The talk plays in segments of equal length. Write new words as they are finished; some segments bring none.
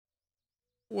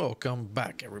Welcome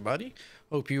back, everybody.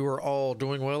 Hope you are all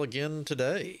doing well again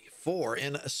today for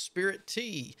in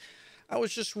Spirittea. I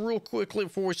was just real quickly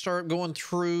before we start going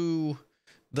through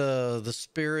the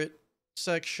spirit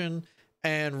section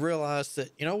and realized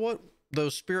that you know what,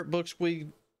 those spirit books we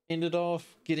ended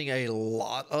off getting a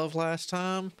lot of last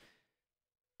time.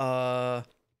 Uh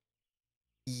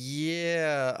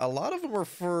yeah, a lot of them are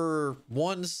for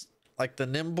ones like the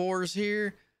Nimbors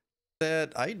here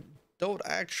that I don't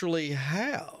actually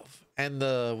have. And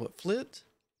the flit?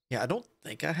 Yeah, I don't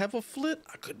think I have a flit.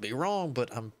 I could be wrong,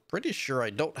 but I'm pretty sure I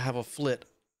don't have a flit.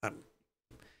 I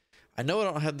know I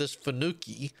don't have this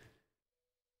Fanuki.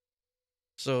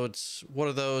 So it's one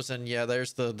of those, and yeah,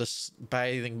 there's the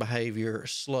bathing behavior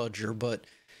sludger, but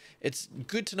it's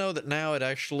good to know that now it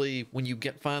actually, when you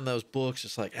find those books,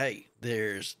 it's like, hey,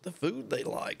 there's the food they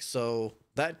like. So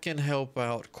that can help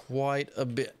out quite a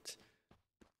bit.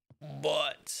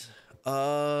 But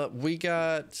we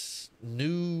got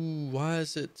new, why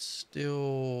is it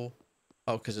still,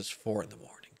 oh, because it's 4 in the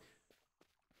morning.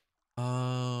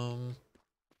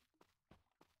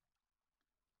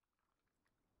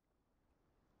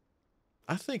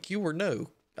 I think you were no.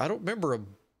 I don't remember a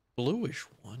bluish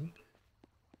one.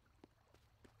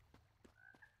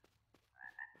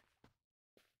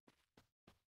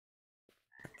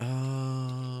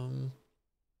 Um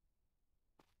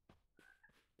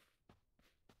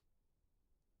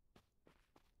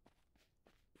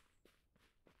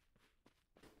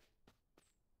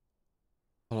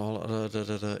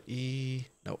E,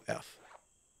 no, F.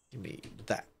 Give me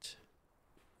that.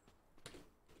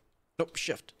 Nope,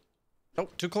 shift.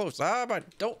 Nope, too close. Ah,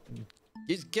 but don't.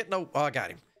 He's getting. Oh, I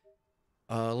got him.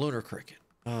 Lunar cricket.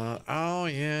 Oh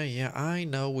yeah, I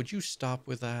know. Would you stop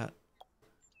with that?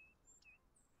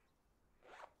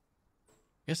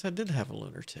 Yes, I did have a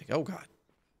lunar tick. Oh god.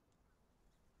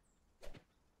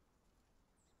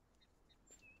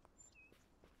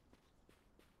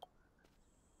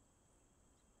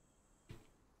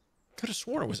 Could have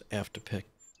sworn it was F to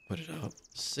put it up.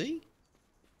 See?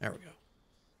 There we go.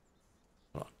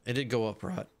 Hold on. It did go up,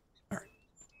 right? All right.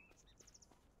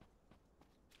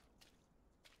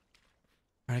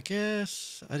 I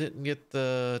guess I didn't get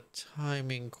the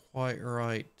timing quite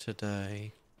right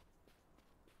today.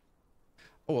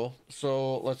 Oh well,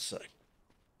 so let's see.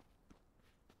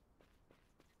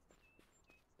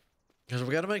 Because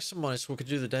we got to make some money, so we could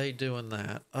do the day doing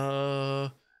that.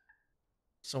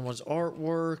 Someone's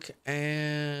artwork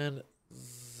and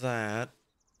that.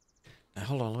 Now,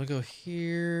 hold on, let me go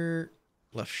here.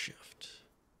 Left shift.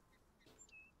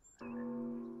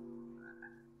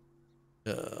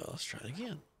 Let's try it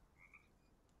again.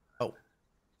 Oh.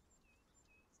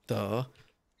 Duh.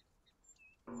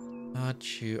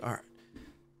 Not you. All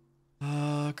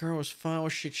right. Girl was fine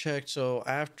when she checked. So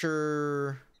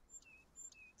after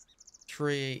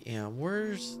 3 a.m.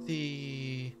 Where's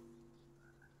the...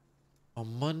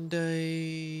 On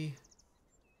Monday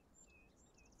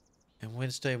and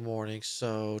Wednesday morning.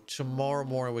 So tomorrow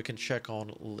morning we can check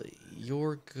on Lee.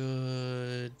 You're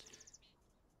good.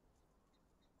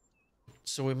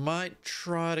 So we might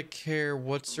try to care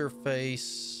what's her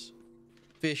face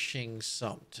fishing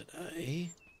some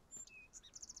today.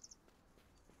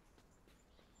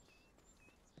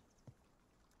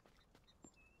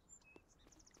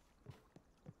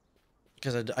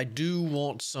 Because I do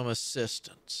want some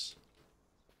assistance.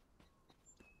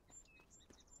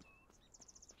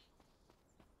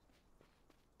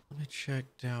 Let me check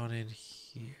down in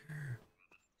here.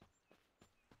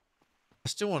 I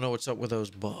still want to know what's up with those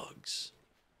bugs.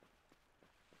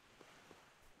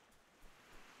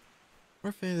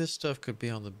 Or if any of this stuff could be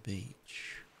on the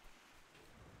beach.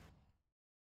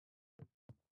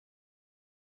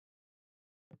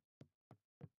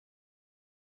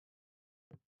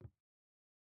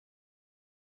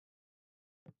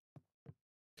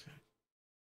 Okay.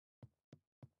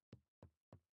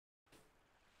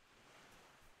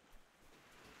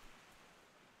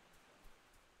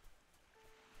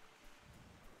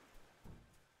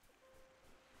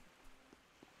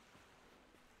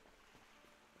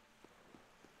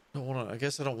 Don't want to, I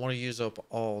guess I don't want to use up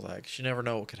all that because you never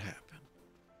know what could happen.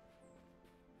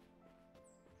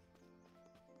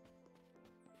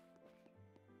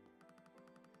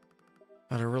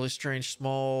 Had a really strange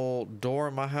small door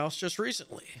in my house just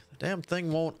recently. The damn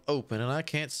thing won't open and I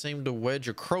can't seem to wedge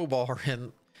a crowbar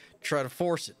and try to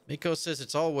force it. Miko says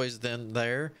it's always been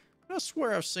there. I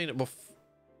swear I've seen it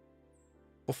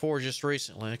before just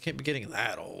recently. I can't be getting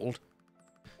that old.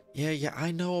 Yeah,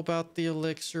 I know about the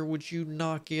elixir. Would you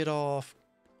knock it off,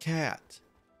 cat?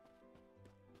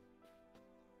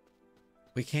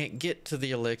 We can't get to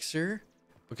the elixir,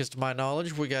 Because to my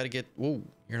knowledge, we got to get... Whoa,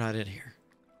 you're not in here.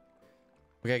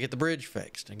 We got to get the bridge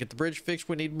fixed. And get the bridge fixed,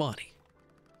 we need money.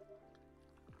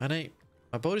 My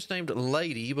boat is named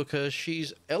Lady because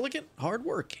she's elegant,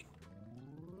 hardworking.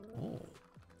 Oh.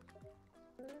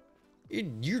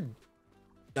 You're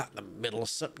not in the middle of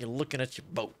something. You're looking at your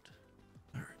boat.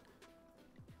 All right.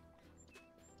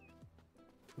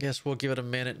 Guess we'll give it a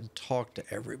minute and talk to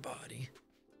everybody.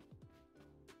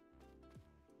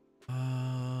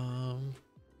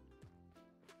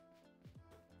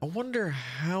 I wonder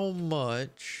how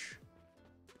much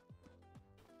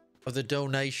of the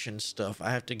donation stuff I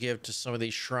have to give to some of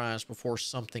these shrines before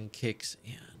something kicks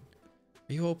in.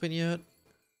 Are you open yet?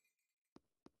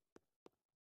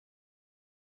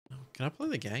 Can I play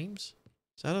the games?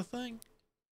 Is that a thing?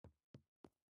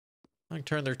 I can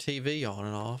turn their TV on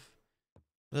and off.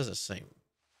 It doesn't seem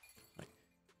like...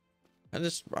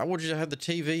 I wanted you to have the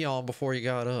TV on before you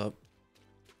got up.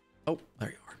 Oh, there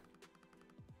you are.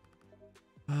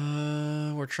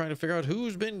 We're trying to figure out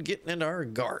who's been getting into our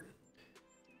garden.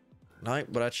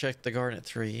 Night, but I checked the garden at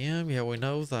 3 a.m. Yeah, we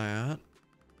know that.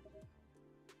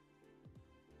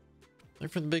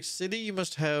 Like from the big city, you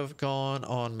must have gone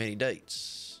on many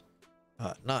dates.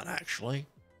 Not actually.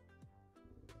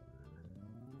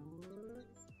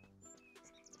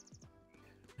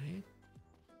 Okay.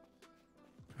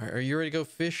 All right, are you ready to go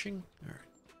fishing? All right.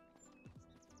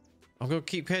 I'm gonna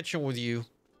keep catching with you.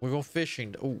 We're going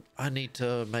fishing. Oh, I need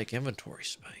to make inventory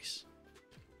space.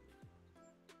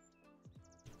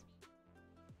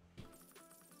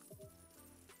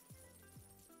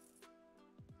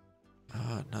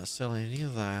 Not selling any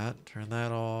of that. Turn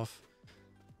that off.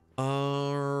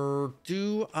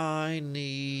 Do I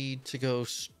need to go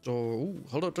store? Ooh,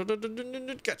 hold up.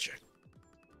 Gotcha.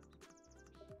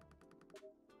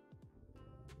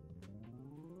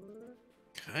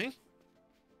 Okay.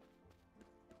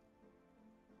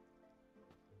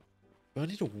 Do I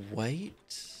need to wait?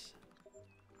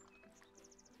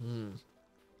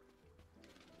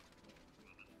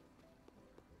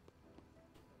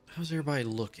 How's everybody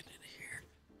looking in here?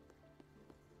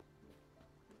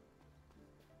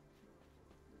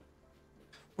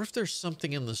 What if there's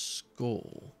something in the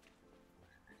school?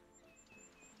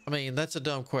 I mean, that's a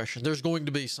dumb question. There's going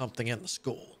to be something in the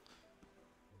school.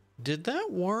 Did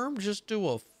that worm just do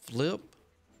a flip?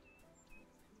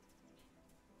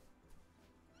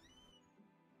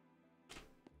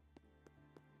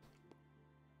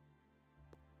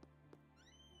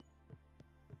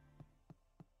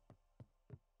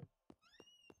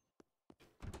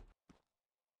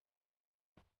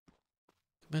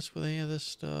 Mess with any of this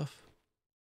stuff?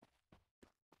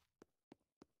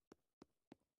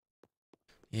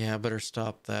 Yeah, I better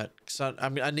stop that. Cause I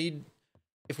mean, I need...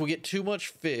 If we get too much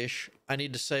fish, I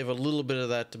need to save a little bit of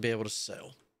that to be able to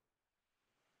sell.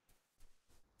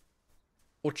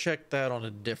 We'll check that on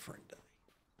a different day.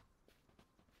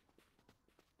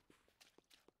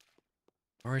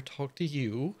 All right, talk to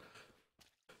you.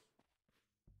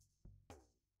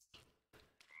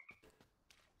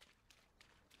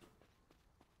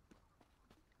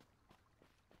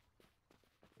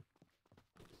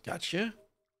 Gotcha.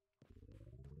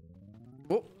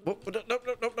 Whoop, whoop,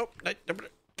 nope.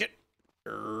 Get.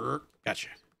 Gotcha.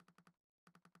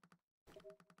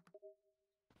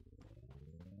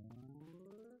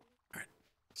 All right.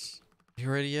 You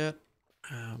ready yet?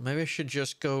 Maybe I should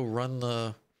just go run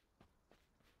the...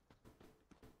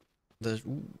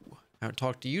 Ooh, I haven't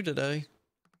talked to you today.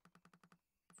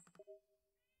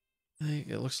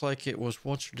 It looks like it was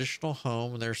once a traditional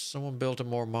home, and there's someone built a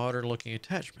more modern looking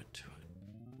attachment to it.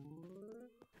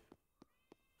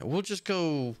 We'll just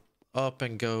go up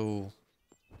and go...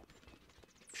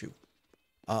 Shoot.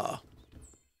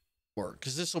 Work.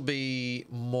 Because this will be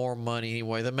more money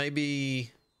anyway. Then maybe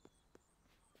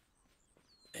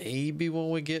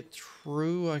when we get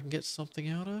through, I can get something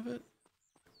out of it.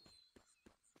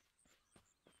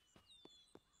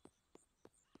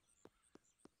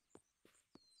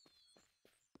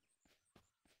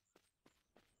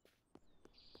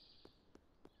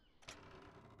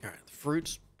 All right, the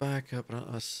fruit's back up.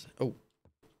 And oh.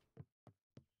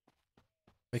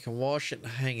 We can wash it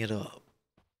and hang it up.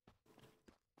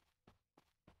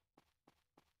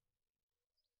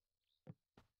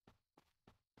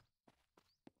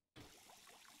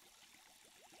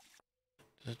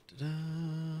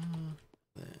 Then,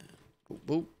 boop,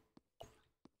 boop.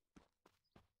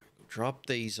 Drop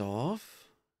these off.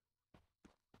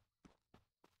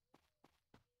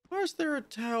 Why is there a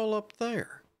towel up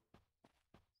there?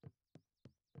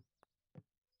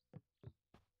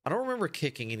 I don't remember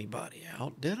kicking anybody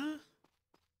out, did I?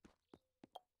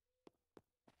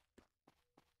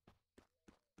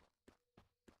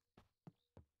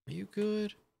 Are you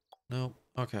good? No.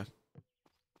 Okay. You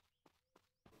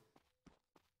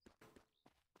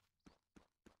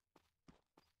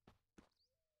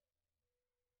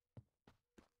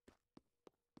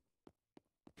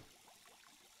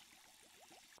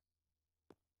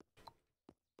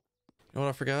know what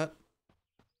I forgot?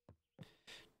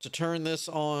 To turn this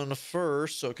on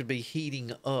first so it could be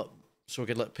heating up so we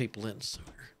could let people in sooner.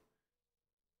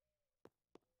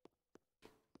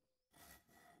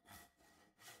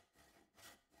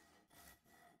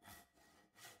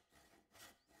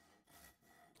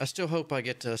 I still hope I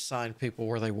get to assign people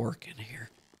where they work in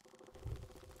here.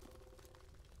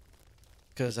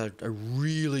 Because I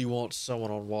really want someone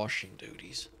on washing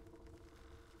duties.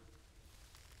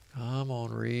 Come on,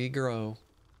 regrow.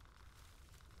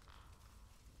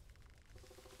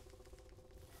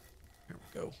 There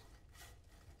we go.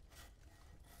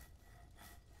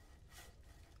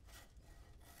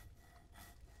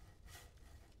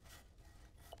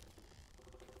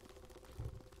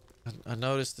 I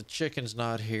noticed the chicken's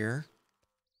not here.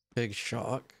 Big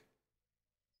shock.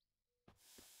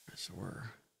 So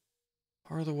we're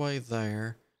part of the way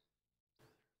there.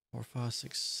 4, 5,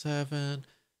 6, 7.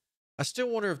 I still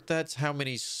wonder if that's how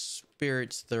many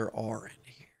spirits there are in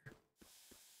here.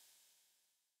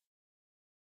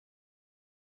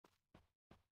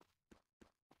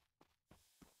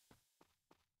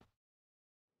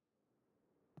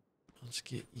 Let's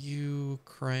get you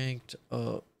cranked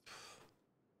up.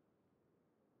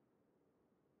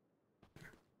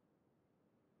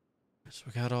 So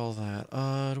we got all that.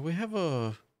 Do we have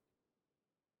a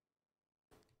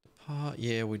deposit?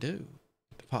 Yeah, we do.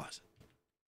 Deposit.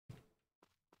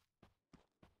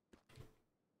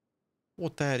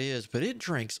 What that is, but it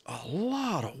drinks a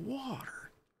lot of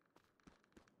water.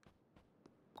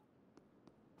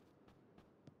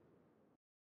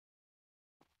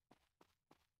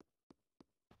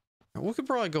 We could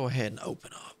probably go ahead and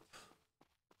open up.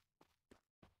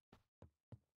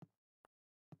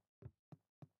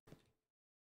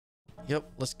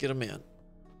 Yep, let's get them in.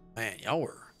 Man, y'all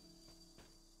were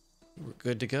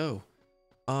good to go.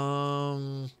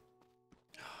 God.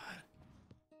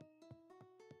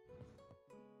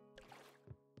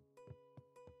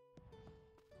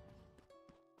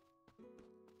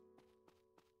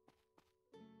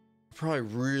 Probably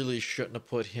really shouldn't have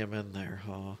put him in there,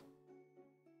 huh?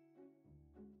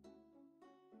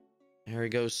 There he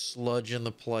goes, sludging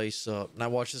the place up. Now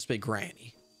watch this be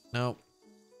Granny. Nope.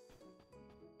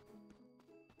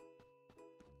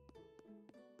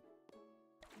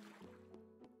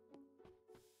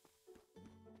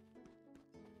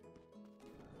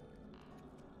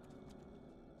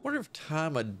 Wonder if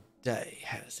time of day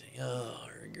has any. Oh,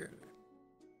 good.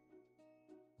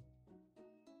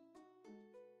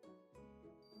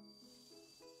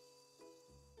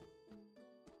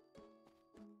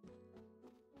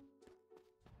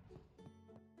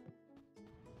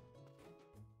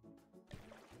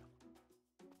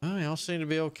 Oh, y'all seem to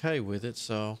be okay with it,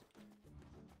 so.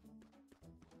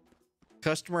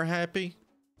 Customer happy?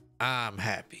 I'm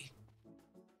happy.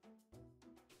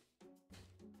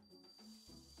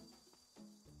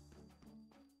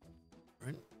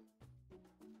 Right.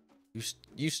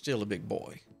 You still a big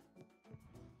boy.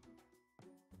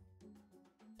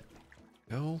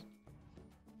 Go.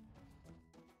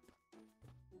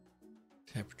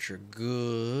 Temperature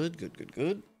good.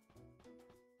 Good.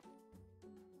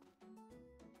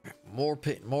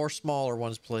 More smaller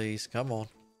ones, please. Come on.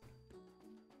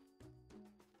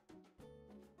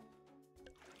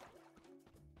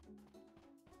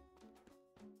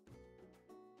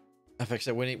 Like I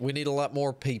said, we need a lot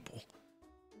more people.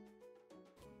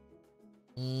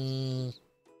 Okay,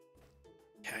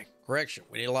 correction.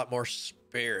 We need a lot more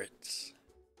spirits.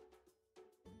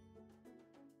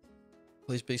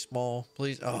 Please be small.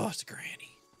 Please. Oh, it's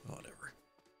Granny. Whatever.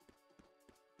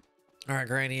 All right,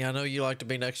 Granny. I know you like to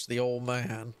be next to the old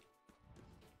man.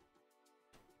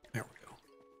 There we go.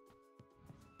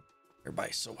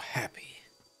 Everybody's so happy.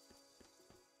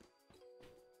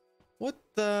 What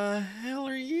the hell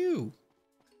are you?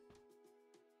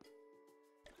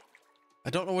 I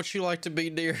don't know what you like to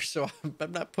be near, so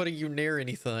I'm not putting you near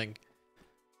anything.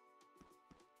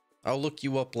 I'll look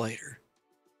you up later.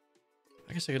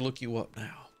 I guess I could look you up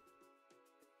now.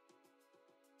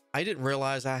 I didn't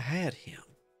realize I had him.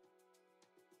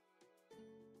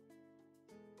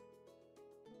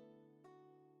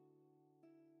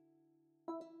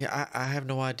 Yeah, I have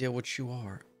no idea what you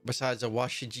are. Besides a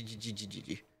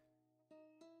washi.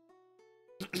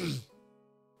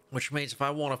 Which means if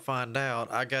I want to find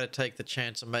out, I got to take the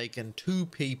chance of making 2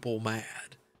 people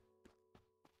mad.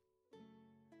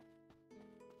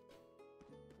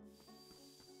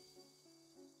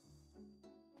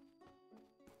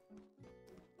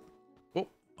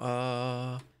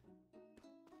 I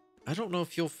don't know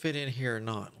if you'll fit in here or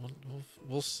not.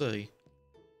 We'll see.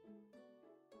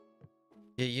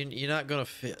 Yeah, you're not gonna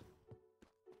fit.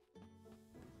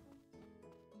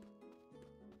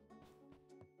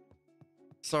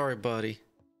 Sorry, buddy.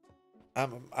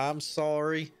 I'm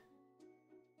sorry.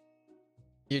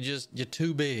 You're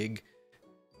too big.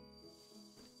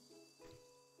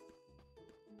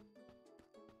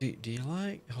 Do you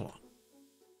like? Hold on.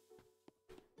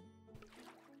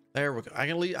 There we go. I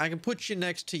can put you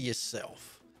next to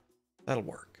yourself. That'll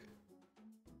work.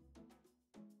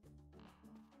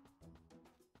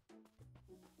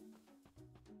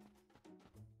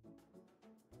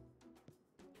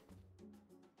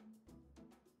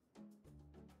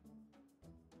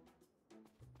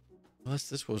 Unless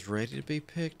this was ready to be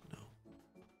picked. No.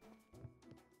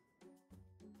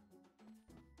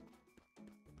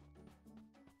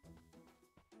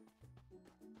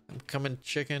 I'm coming,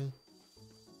 chicken.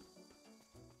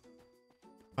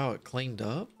 Oh, it cleaned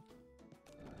up?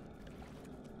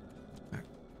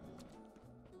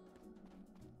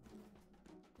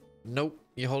 Nope,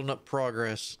 you're holding up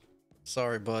progress.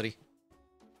 Sorry, buddy.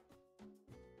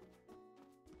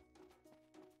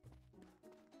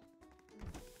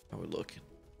 How we looking?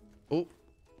 Oh.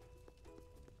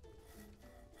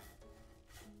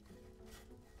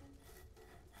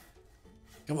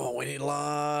 Come on, we need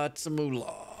lots of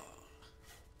moolah.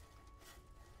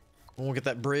 We'll get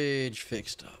that bridge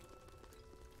fixed up.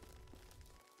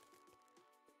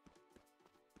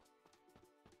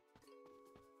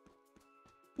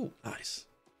 Ooh, nice.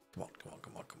 Come on, come on,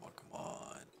 come on, come on, come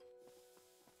on.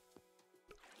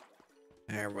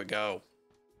 There we go.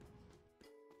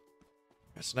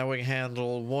 Right, so now we can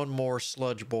handle one more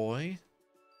sludge boy.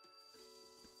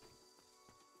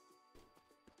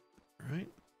 All right.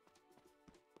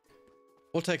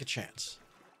 We'll take a chance.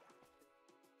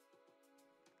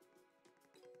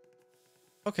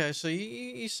 Okay, so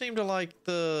you seem to like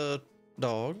the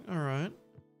dog. All right.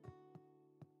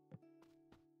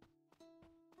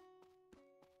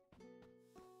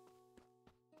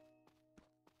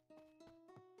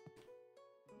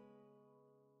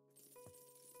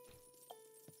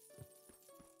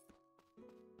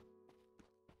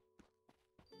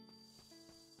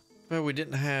 Well, we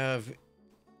didn't have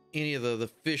any of the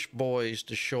fish boys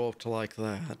to show up to like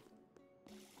that.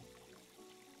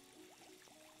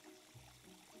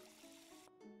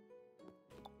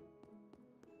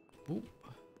 Oop.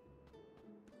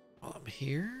 While I'm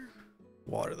here,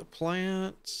 water the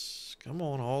plants. Come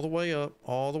on, all the way up,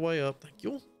 all the way up. Thank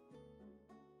you.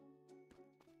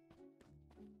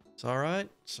 It's all right.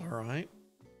 It's all right.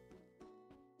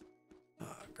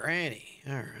 Granny.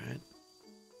 All right.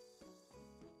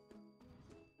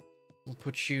 We'll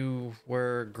put you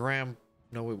where Graham.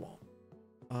 No, we won't.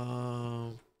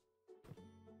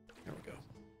 There we go.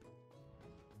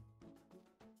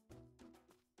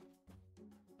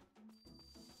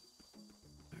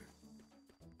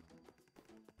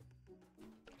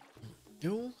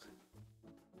 Go.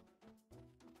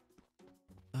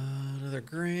 Another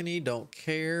granny. Don't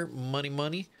care. Money,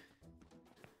 money.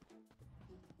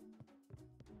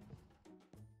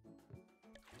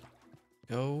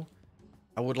 Go.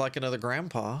 I would like another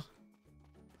grandpa.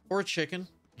 Or a chicken.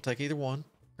 I'll take either one.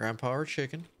 Grandpa or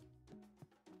chicken.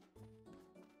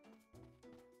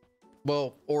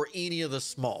 Well, or any of the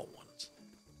small ones.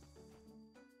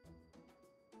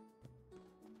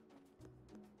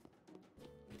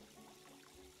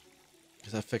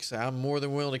 Because I fix it. I'm more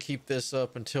than willing to keep this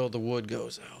up until the wood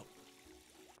goes out.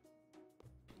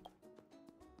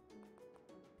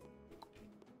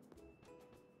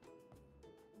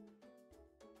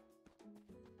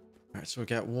 Alright, so we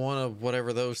got one of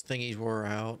whatever those thingies were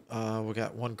out. We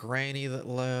got one granny that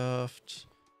left.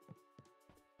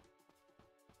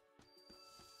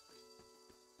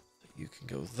 You can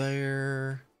go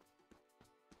there.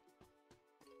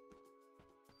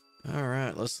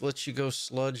 Alright, let's let you go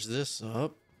sludge this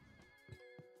up.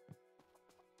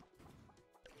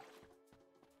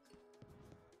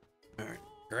 Alright,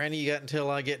 granny, you got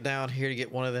until I get down here to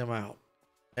get one of them out.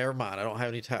 Never mind, I don't have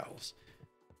any towels.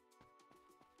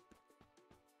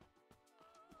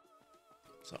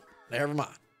 So, never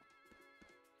mind.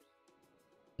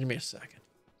 Give me a second.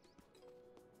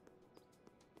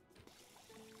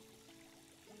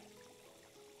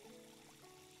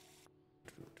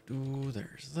 Ooh,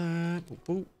 there's that. Boop,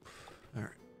 boop. All right.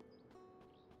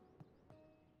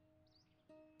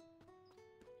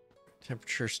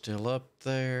 Temperature still up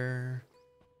there.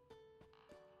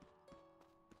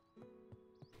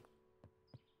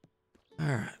 All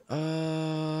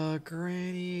right.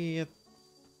 Granny, I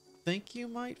think you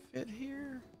might fit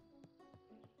here.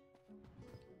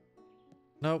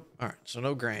 Nope. All right, so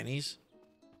no grannies.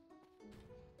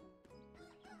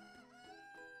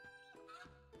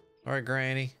 All right,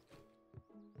 Granny.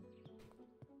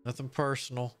 Nothing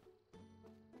personal.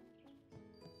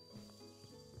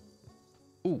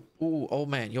 Ooh, ooh, old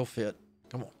man, you'll fit.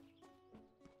 Come on.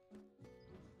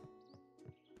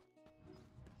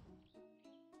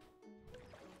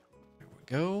 There we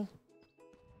go.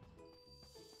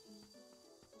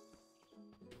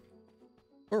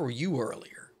 Where were you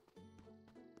earlier?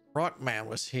 Rockman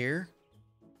was here.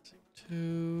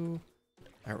 2.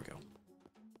 There we go.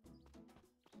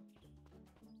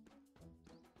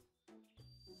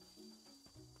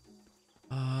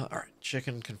 All right,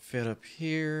 chicken can fit up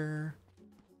here.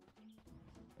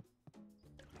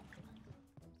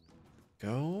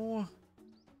 Go.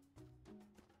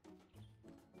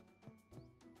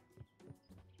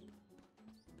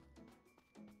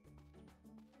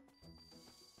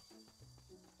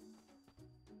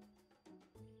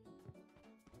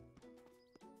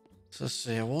 So let's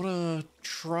see, I want to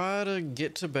try to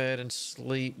get to bed and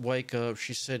sleep, wake up.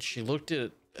 She said she looked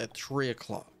at 3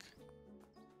 o'clock.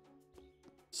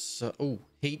 So, oh,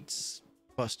 heat's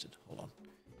busted. Hold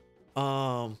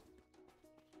on.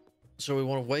 So we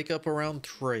want to wake up around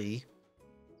 3.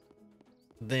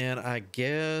 Then I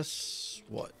guess,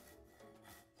 what?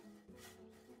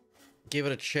 Give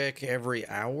it a check every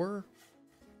hour?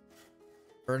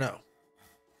 Or no?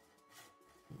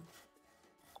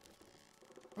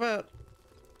 About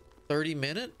 30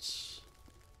 minutes?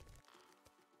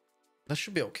 That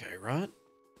should be okay, right?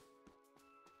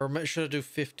 Or should I do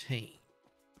 15?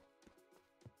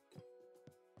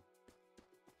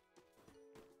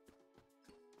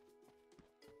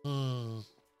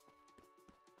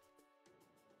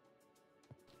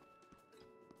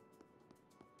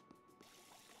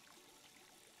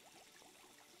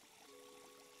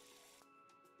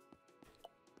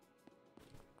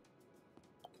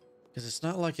 Because it's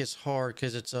not like it's hard,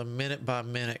 because it's a minute by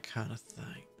minute kind of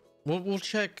thing. We'll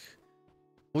check.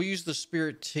 We'll use the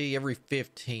Spirittea every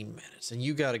 15 minutes, and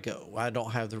you got to go. I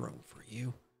don't have the room for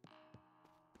you.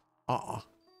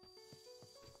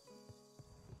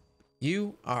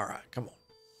 You? All right, come on.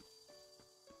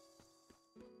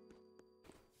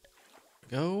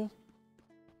 Go.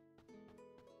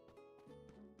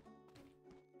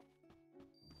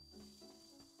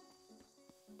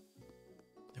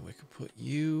 Then we can put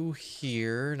you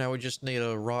here. Now we just need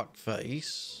a rock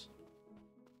face.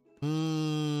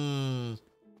 Now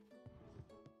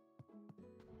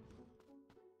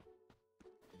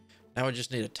I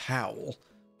just need a towel.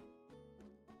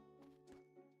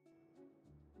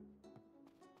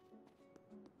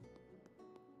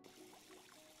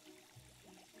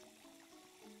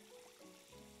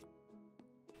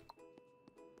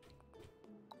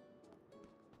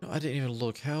 No, I didn't even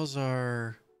look. How's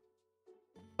our...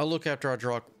 I'll look after I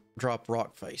drop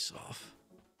rock face off.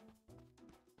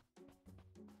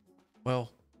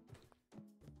 Well,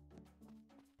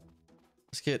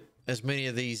 let's get as many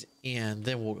of these in,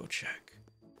 then we'll go check.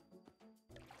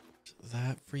 So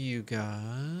that for you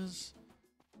guys.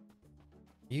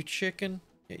 You chicken?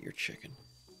 Yeah, you're chicken.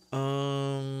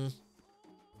 We'll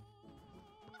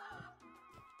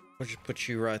just put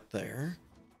you right there.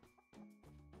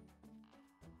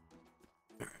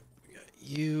 All right, we got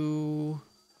you.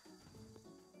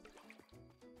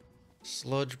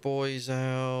 Sludge boy's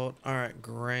out. All right,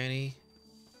 Granny.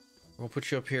 We'll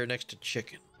put you up here next to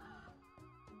chicken.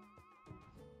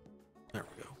 There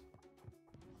we go.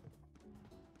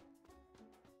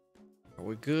 Are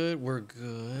we good? We're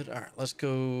good. All right, let's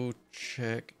go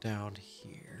check down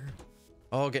here.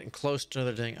 Oh, getting close to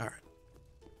another ding. All right.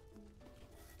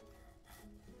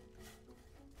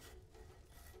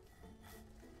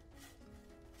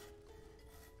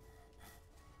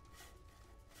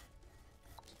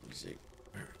 Easy.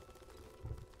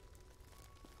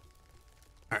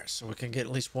 All right, so we can get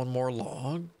at least one more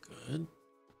log. Good.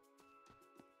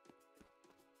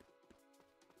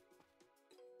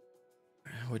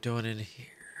 How are we doing in here?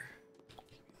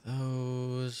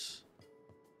 Those.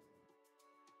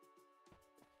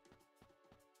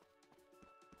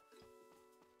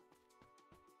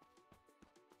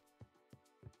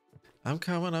 I'm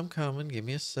coming, I'm coming. Give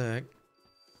me a sec.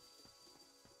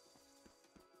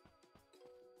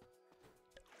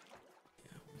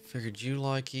 Yeah, we figured you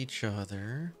like each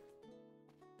other.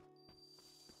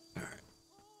 All right.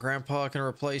 Grandpa can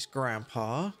replace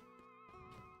Grandpa.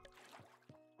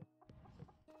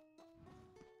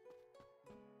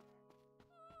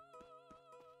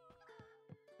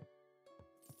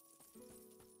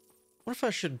 What if I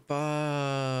should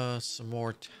buy some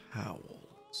more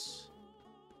towels?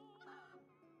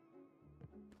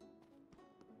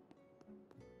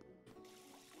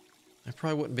 It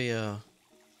probably wouldn't be a...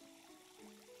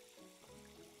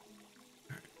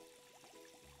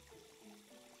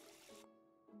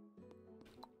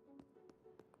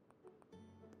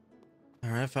 All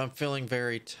right, if I'm feeling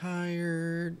very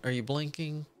tired, are you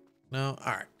blinking? No?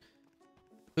 All right.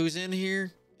 Who's in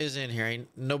here is in here. Ain't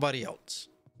nobody else.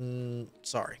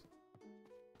 Sorry.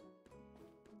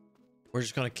 We're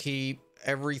just going to keep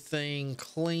everything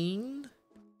clean.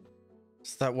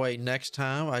 So that way next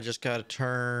time I just got to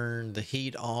turn the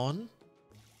heat on.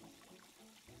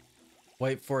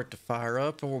 Wait for it to fire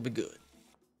up and we'll be good.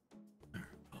 All right,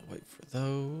 I'll wait for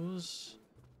those.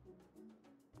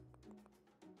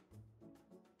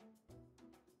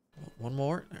 One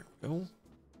more. There we go.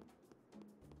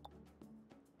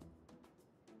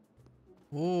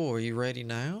 Oh, are you ready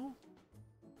now?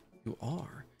 You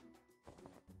are.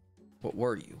 What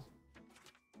were you?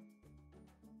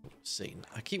 Let's see.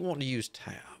 I keep wanting to use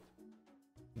tab.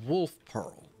 Wolf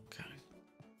pearl. Okay.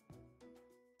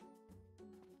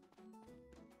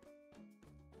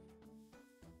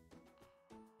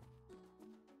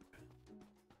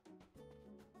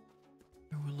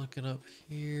 We're looking up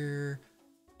here.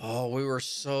 Oh, we were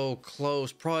so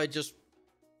close. Probably just...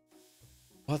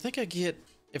 Well, I think I get...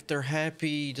 If they're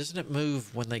happy, doesn't it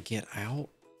move when they get out?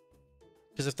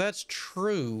 Because if that's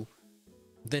true,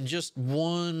 then just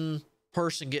one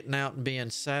person getting out and being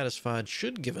satisfied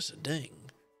should give us a ding.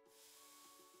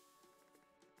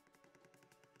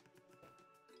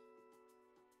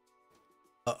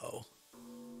 Uh-oh.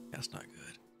 That's not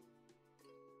good.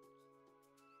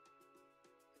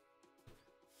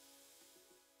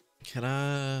 Can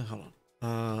I... Hold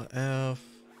on. F...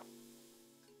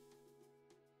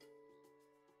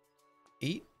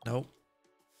 Eat? Nope.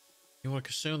 You want to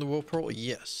consume the wolf pearl?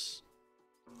 Yes.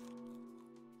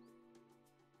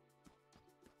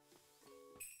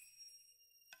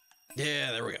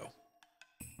 Yeah, there we go.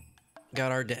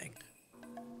 Got our ding.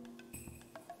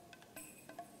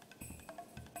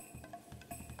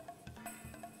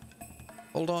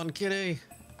 Hold on, kitty.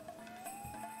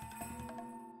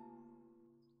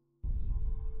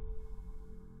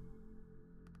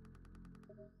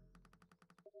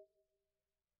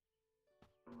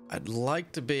 I'd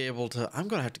like to be able to... I'm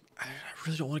going to have to... I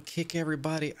really don't want to kick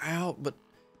everybody out, but...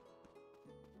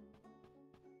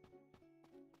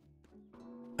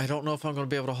 I don't know if I'm going to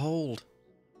be able to hold.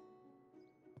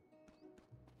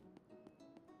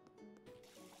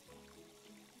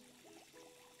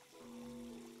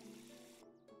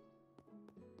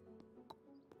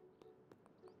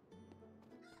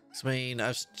 I mean,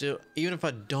 I've still... Even if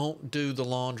I don't do the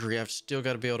laundry, I've still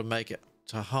got to be able to make it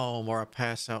to home or I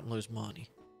pass out and lose money.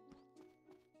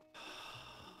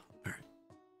 All right.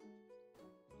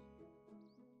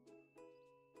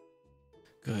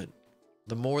 Good.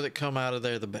 The more that come out of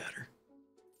there, the better.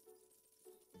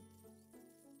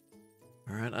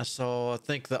 All right, I saw, I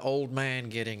think, the old man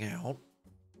getting out.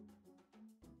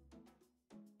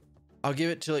 I'll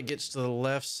give it till it gets to the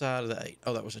left side of the 8.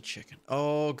 Oh, that was a chicken.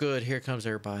 Oh, good. Here comes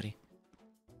everybody.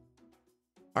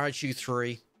 All right, you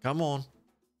three. Come on.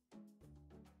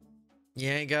 You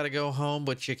ain't got to go home,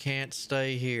 but you can't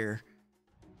stay here.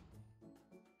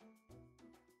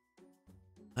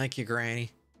 Thank you,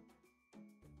 Granny.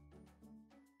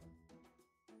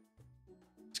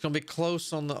 It's going to be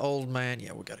close on the old man.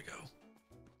 Yeah, we got to go.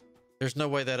 There's no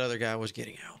way that other guy was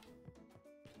getting out.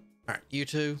 All right, you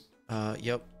two.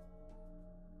 Yep.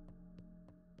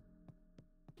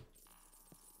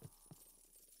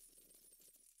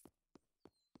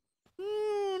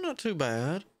 Not too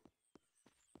bad.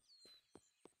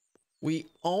 We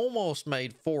almost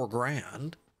made 4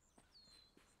 grand.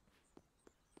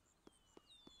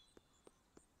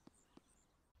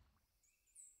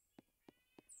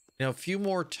 You know, a few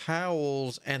more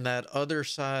towels and that other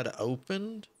side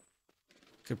opened.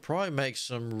 Could probably make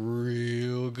some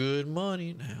real good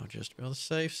money. Now, just to be on the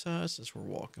safe side since we're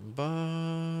walking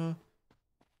by.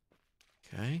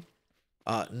 Okay.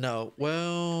 No.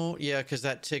 Well, yeah, because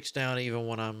that ticks down even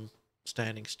when I'm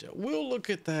standing still. We'll look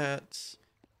at that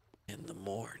in the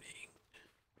morning.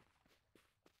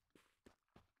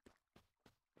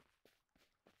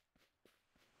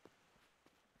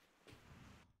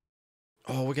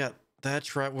 Oh, we got...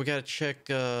 That's right. We got to check...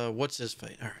 what's his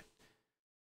fate? All right.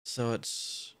 So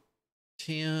it's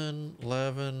 10,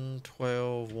 11,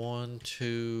 12, 1,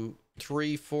 2,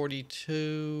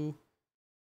 342.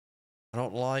 I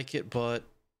don't like it, but...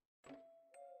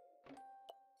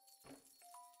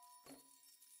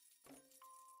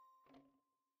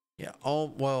 Yeah,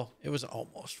 well, it was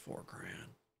almost 4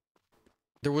 grand.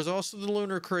 There was also the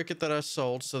lunar cricket that I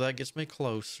sold, so that gets me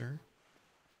closer.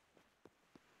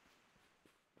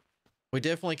 We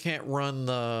definitely can't run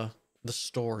the the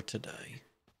store today.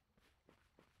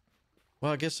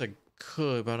 Well, I guess I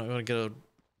could, but I'm going to get a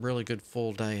really good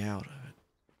full day out of it.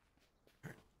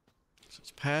 All right. So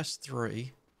it's past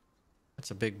 3. That's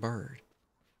a big bird.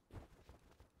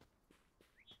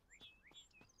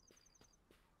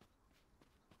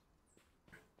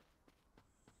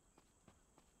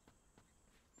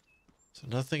 So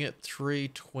nothing at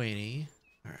 3:20.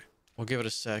 All right. We'll give it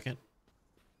a second.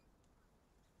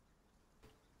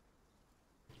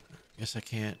 Guess I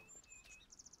can't.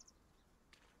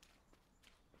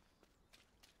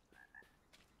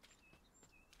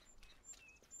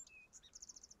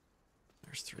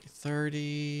 There's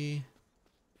 3:30.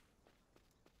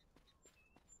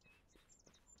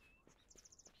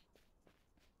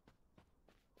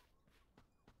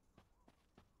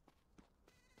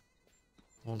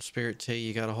 On Spirittea,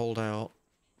 you gotta hold out.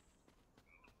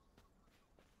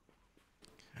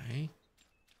 Okay.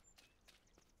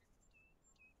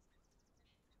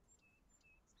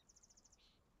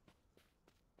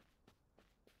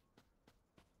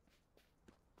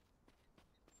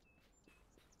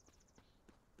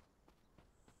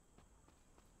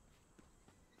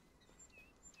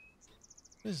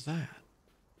 What is that?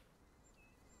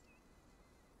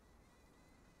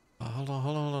 Hold on,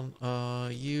 hold on, hold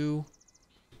on. You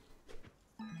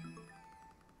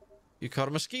caught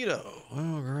a mosquito.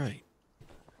 Oh, great.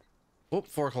 Oh,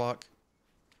 4 o'clock.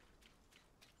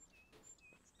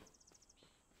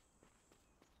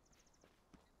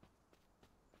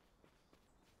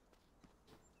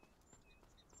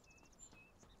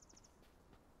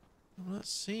 I'm not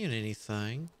seeing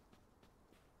anything.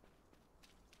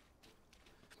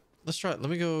 Let's try it. Let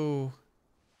me go.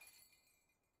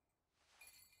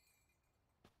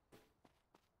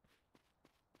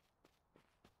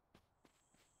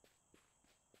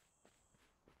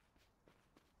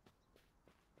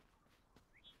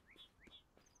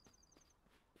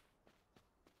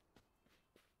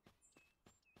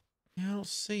 Yeah, I don't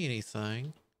see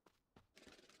anything.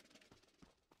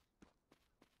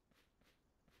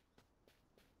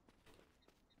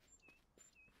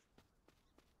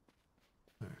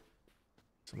 There.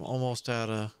 So I'm almost out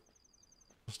of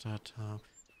time. How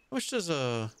much does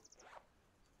a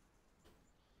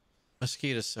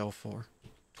mosquito sell for?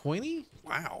 20?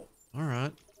 Wow. All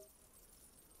right.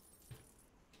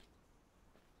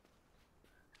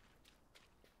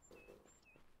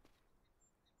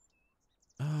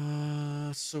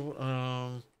 So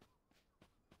all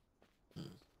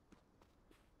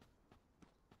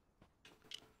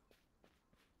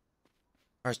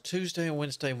right, Tuesday and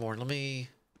Wednesday morning. Let me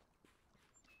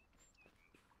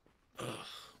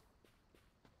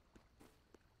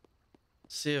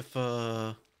see if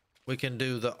we can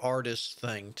do the artist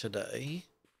thing today.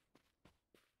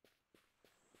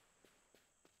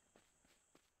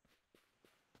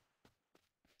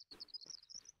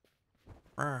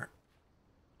 All right.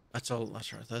 That's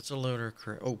right. That's a lunar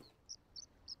crater. Oh.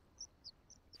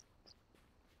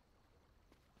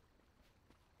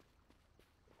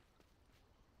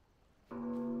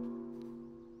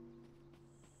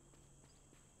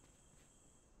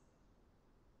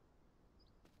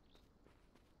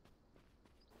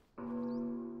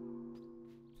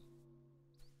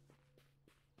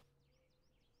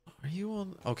 Are you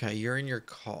on? Okay, you're in your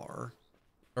car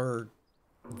or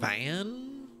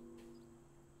van.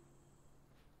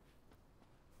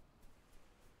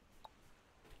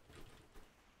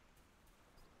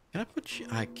 Can I put you?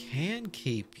 I can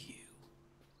keep you.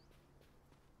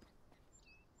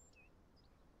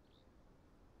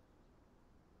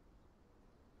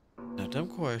 Now, dumb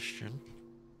question.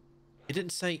 It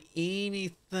didn't say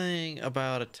anything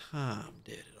about a time,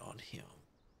 did it, on him?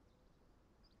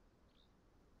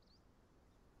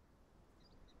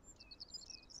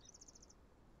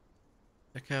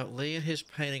 Check out Lee and his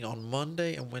painting on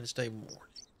Monday and Wednesday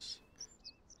mornings.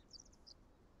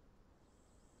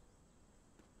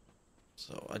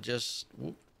 So I just...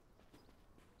 Whoop.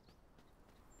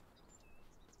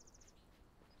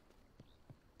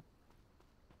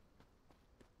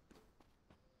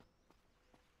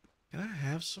 Can I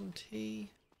have some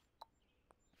tea?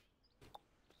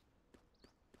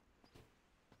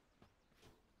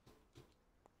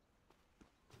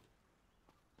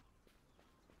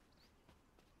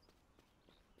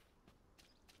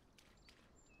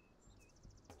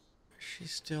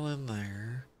 She's still in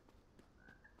there.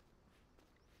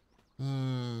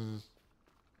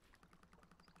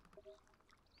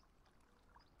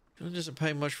 It doesn't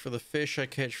pay much for the fish I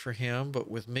catch for him, but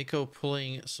with Miko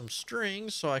pulling some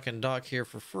strings so I can dock here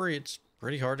for free, it's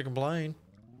pretty hard to complain.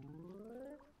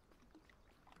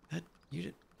 That you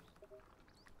did.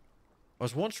 I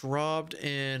was once robbed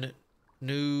in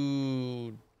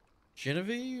New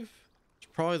Genevieve?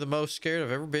 It's probably the most scared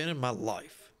I've ever been in my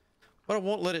life. But I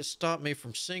won't let it stop me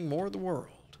from seeing more of the world.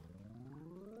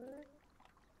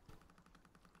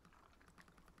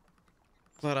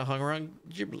 Glad I hung around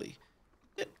Ghibli.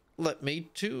 It led me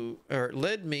to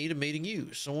meeting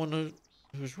you, someone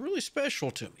who's really special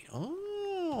to me.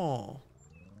 Oh.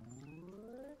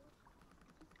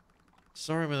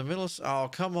 Sorry, I'm in the middle of... Oh,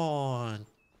 come on.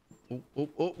 Oh, oh,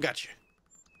 oh, gotcha.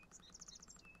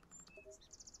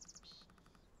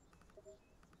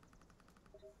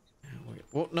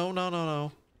 Well, no, no, no,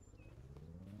 no.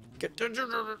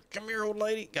 Come here, old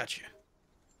lady. Gotcha.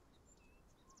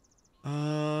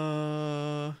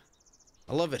 I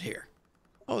love it here.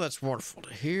 Oh, that's wonderful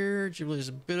to hear. Ghibli is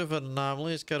a bit of an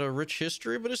anomaly. It's got a rich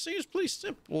history, but it seems pretty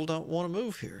simple. Don't want to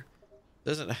move here.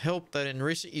 Doesn't help that in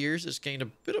recent years it's gained a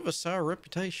bit of a sour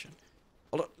reputation.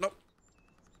 Hold up, nope.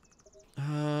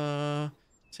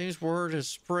 Seems word has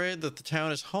spread that the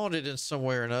town is haunted in some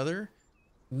way or another.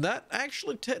 That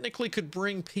actually technically could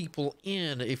bring people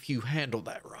in if you handle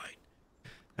that right.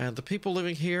 And the people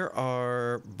living here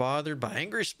are bothered by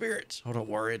angry spirits. Oh, don't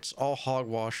worry, it's all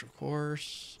hogwash, of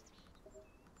course.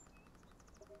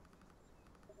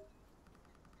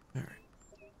 All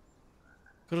right.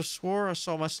 Could have swore I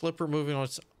saw my slipper moving on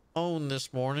its own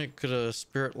this morning. Could a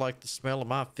spirit like the smell of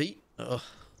my feet? Ugh.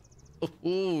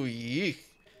 Oh, yeah.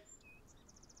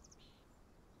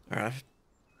 All right.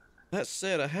 That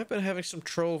said, I have been having some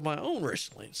trouble of my own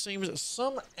recently. It seems that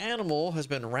some animal has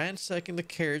been ransacking the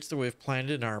carrots that we've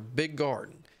planted in our big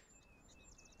garden.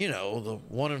 You know, the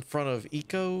one in front of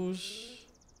Eco's.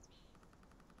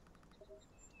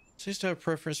 Seems to have a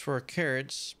preference for our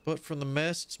carrots, but from the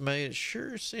mess it's made, it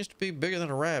sure seems to be bigger than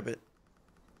a rabbit.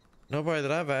 Nobody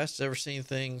that I've asked has ever seen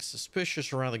anything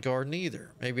suspicious around the garden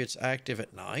either. Maybe it's active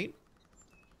at night.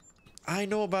 I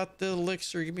know about the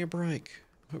elixir. Give me a break.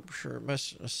 Hope sure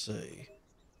let's see.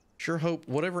 Sure hope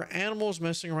whatever animal's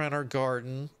messing around our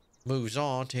garden moves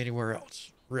on to anywhere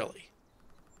else. Really.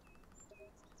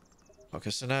 Okay,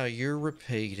 so now you're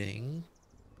repeating.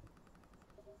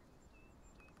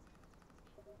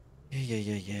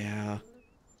 Yeah.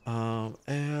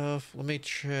 F, let me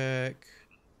check.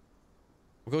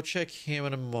 We'll go check him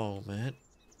in a moment.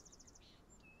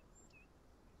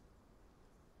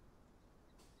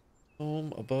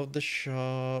 Home above the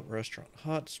shop, restaurant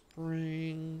hot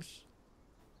springs.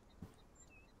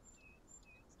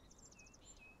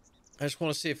 I just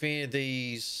want to see if any of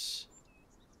these...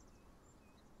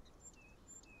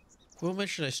 Will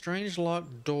mention a strange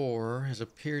locked door has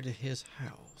appeared at his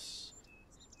house.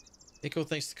 Nico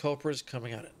thinks the culprit is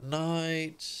coming out at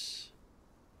night.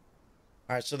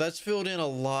 Alright, so that's filled in a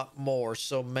lot more,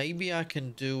 so maybe I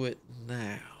can do it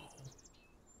now.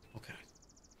 Okay.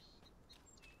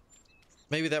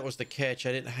 Maybe that was the catch.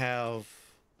 I didn't have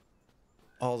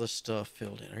all the stuff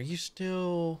filled in. Are you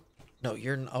still... No,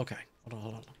 you're... Okay.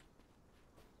 Hold on.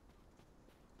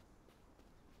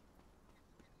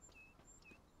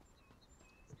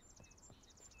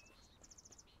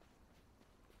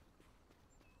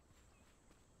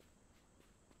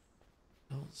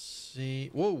 Don't see...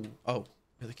 Whoa! Oh,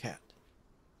 you're the cat.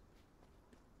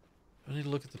 I need to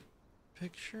look at the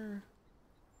picture.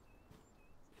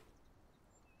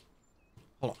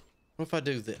 Hold on. What if I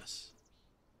do this?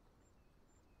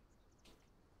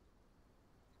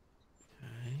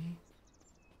 Okay.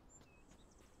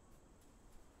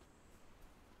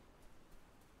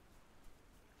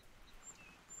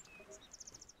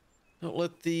 Don't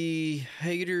let the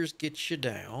haters get you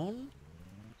down.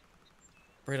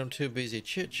 Afraid I'm too busy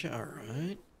chit-chat. All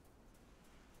right.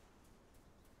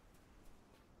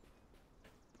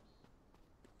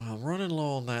 I'm running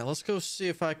low on that. Let's go see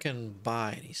if I can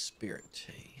buy any spirit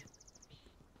tea.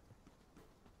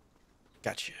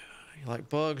 Gotcha. You like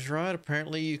bugs, right?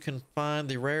 Apparently you can find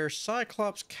the rare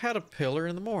Cyclops caterpillar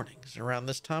in the mornings around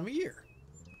this time of year.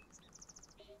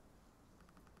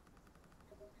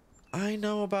 I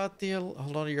know about the...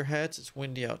 Hold on to your hats. It's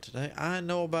windy out today. I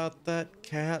know about that,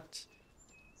 cat.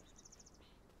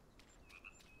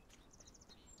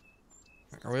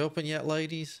 Are we open yet,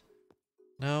 ladies?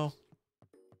 No?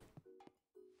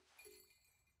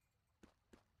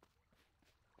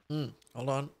 Hold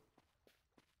on.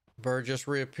 Bird just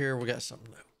reappeared. We got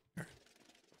something new.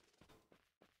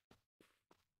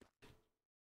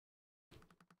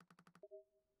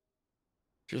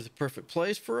 Here's the perfect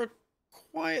place for a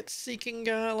quiet-seeking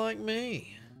guy like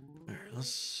me. All right,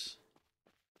 let's...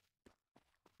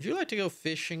 Would you like to go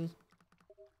fishing?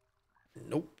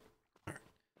 Nope. All right.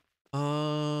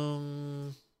 All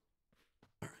right.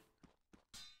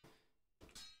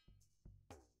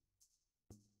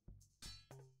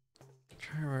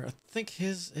 trying to remember. I think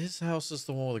his house is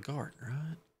the one with the garden,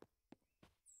 right?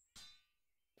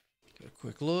 Get a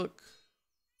quick look.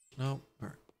 Nope.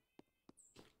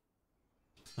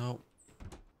 Nope.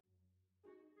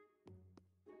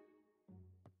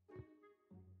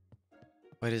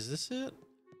 Wait, is this it?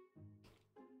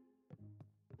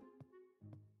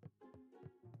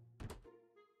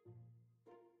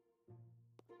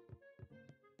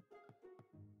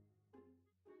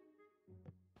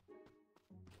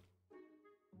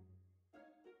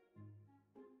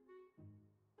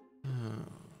 Hmm.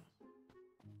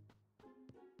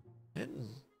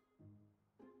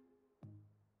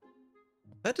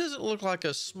 That doesn't look like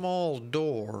a small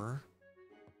door.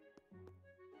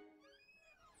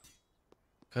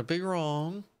 Could be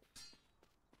wrong.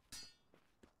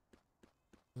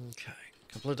 Okay.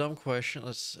 Couple of dumb questions.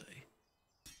 Let's see.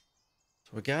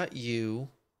 So we got you.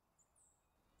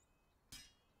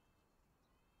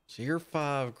 So you're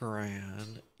 5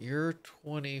 grand. You're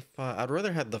 25. I'd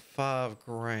rather have the 5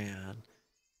 grand.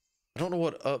 I don't know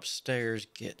what upstairs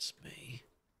gets me.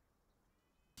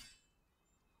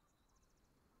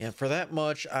 Yeah, for that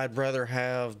much, I'd rather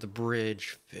have the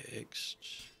bridge fixed.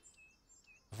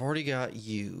 I've already got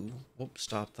you. Whoops,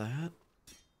 stop that.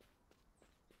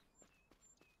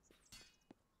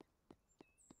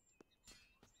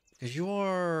 Because you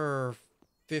are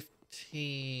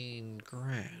 15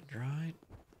 grand, right?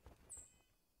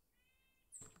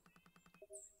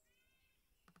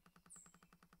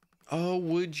 Oh,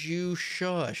 would you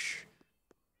shush?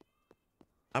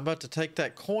 I'm about to take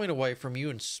that coin away from you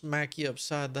and smack you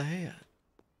upside the head.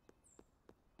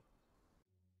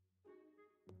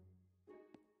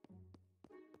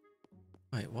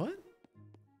 Wait, what?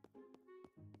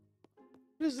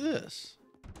 What is this?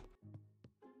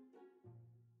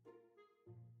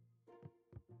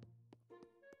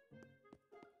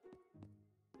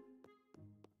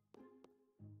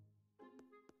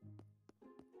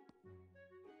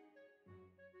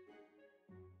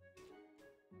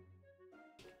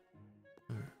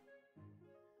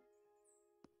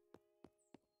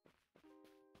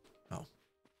 Oh.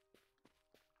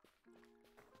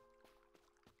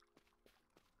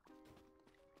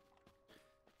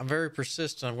 I'm very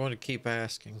persistent. I'm going to keep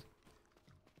asking.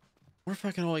 What if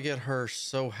I can only get her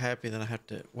so happy that I have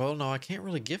to... Well, no, I can't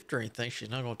really gift her anything. She's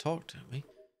not going to talk to me.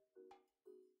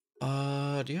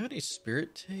 Do you have any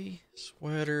spirit tea?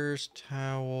 Sweaters,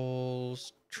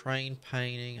 towels, train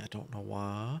painting. I don't know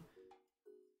why.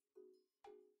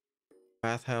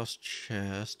 Bathhouse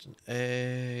chest, an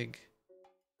egg.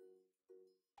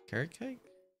 Carrot cake?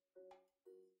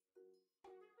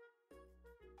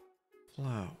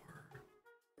 Flour.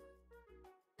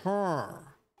 Huh.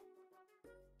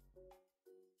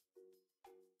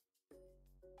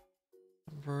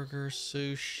 Burger,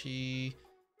 sushi.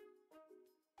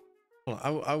 Hold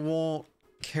on, I want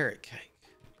carrot cake.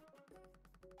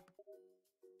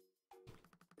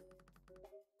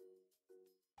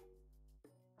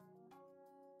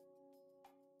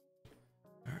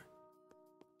 All right.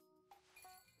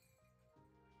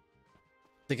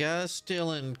 The guy's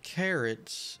stealing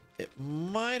carrots. It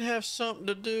might have something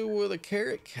to do with a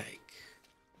carrot cake.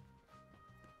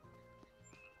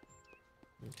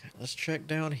 Okay, let's check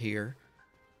down here.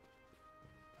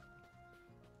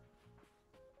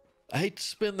 I hate to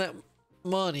spend that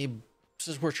money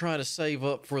since we're trying to save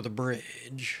up for the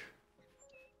bridge.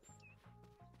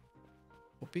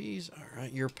 Hobbies. All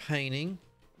right, you're painting.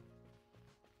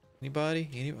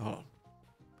 Anybody? Hold on.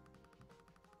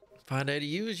 Find out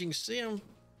you, as you can see, I'm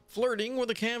flirting with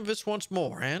the canvas once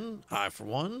more, and I, for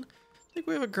one, think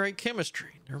we have a great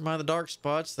chemistry. Never mind the dark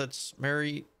spots that's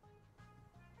Mary.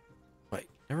 Wait,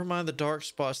 never mind the dark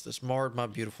spots that's marred my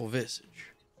beautiful visage.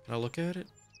 Can I look at it?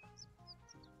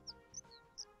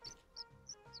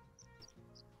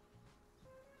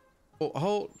 Oh,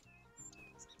 hold.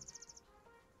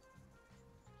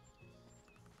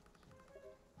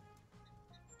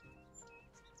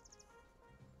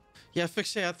 Yeah,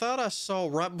 Fixie, I thought I saw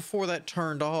right before that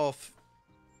turned off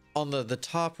on the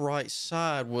top right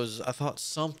side was, I thought,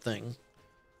 something.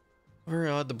 Very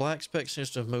odd. The black speck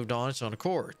seems to have moved on its own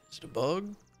accord. Is it a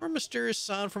bug or a mysterious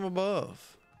sign from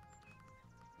above?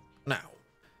 Now,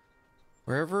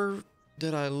 wherever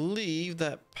did I leave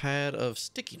that pad of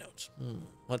sticky notes?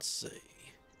 Let's see.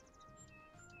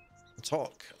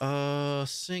 Talk.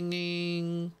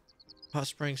 Singing. Hot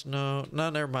springs. No,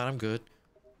 never mind. I'm good.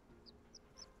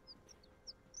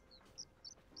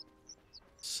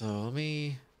 So let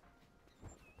me.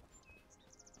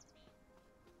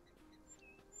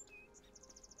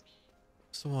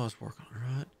 That's the one I was working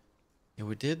on, right? Yeah,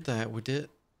 we did that. We did.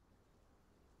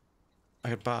 I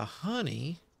could buy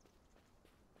honey.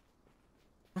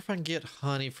 What if I can get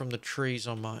honey from the trees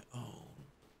on my own?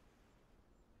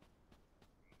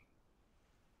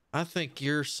 I think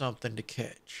you're something to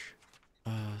catch.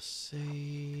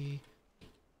 See.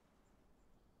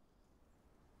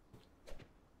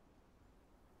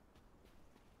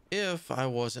 If I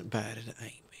wasn't bad at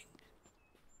aiming.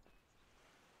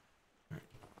 All right,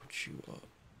 put you up.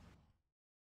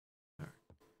 All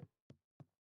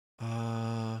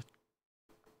right.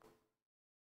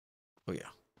 Oh yeah.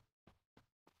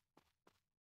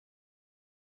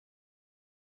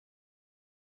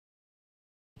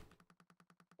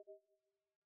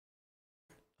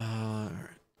 All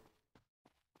right.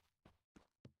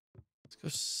 Let's go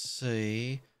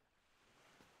see.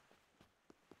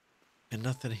 And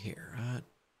nothing here, right?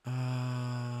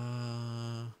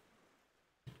 I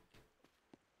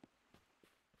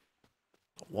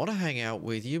want to hang out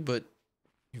with you, but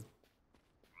you've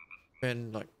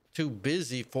been like too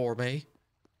busy for me.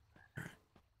 All right.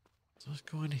 So let's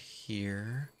go in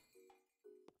here.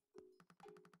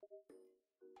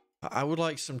 I would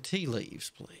like some tea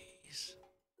leaves, please.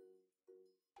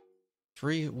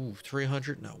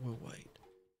 300? No, we'll wait.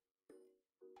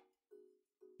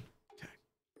 Okay.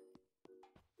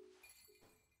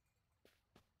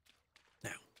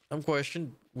 Now, some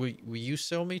question. Will you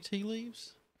sell me tea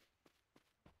leaves?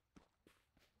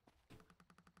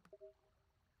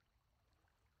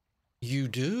 You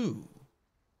do?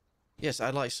 Yes,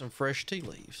 I'd like some fresh tea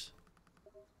leaves.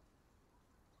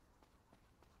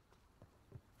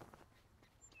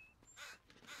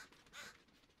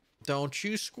 Don't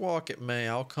you squawk at me.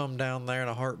 I'll come down there in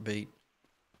a heartbeat.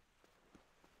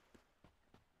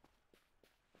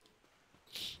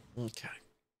 Okay.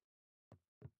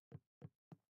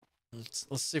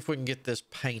 Let's see if we can get this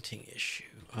painting issue.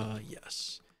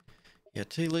 Yes. Yeah,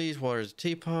 tea leaves, water is a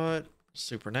teapot.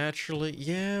 Supernaturally.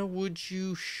 Yeah, would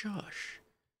you shush?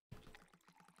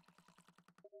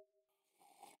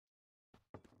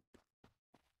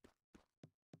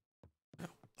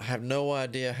 I have no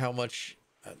idea how much,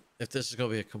 if this is going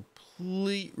to be a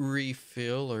complete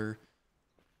refill or...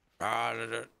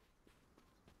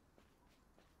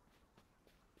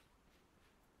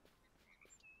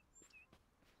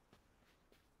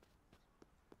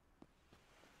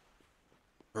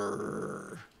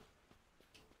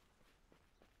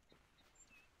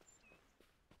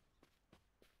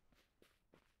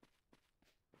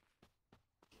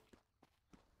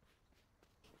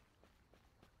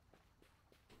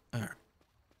 All right.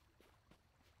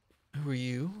 Who are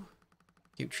you?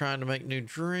 Keep trying to make new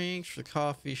drinks for the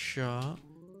coffee shop.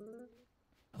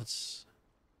 Let's...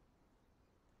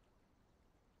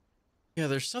 Yeah,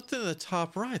 there's something at the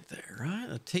top right there, right?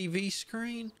 A TV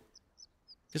screen?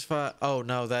 Because if I... Oh,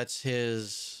 no, that's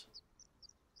his...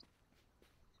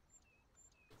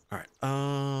 All right.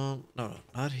 No,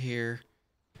 not here.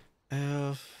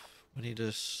 F. We need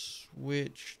to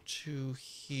switch to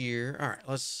here. All right,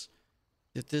 let's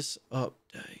get this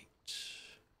update.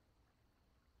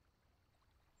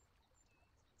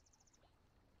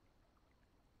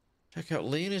 Check out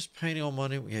Leon is painting on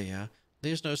Monday. Yeah.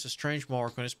 Leo's noticed a strange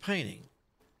mark on his painting.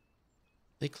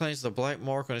 He claims the black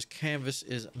mark on his canvas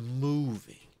is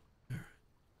moving. All right.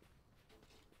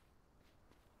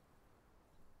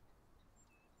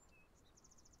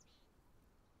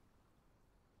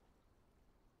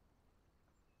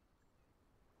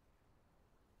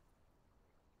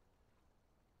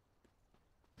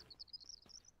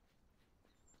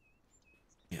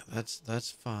 Yeah,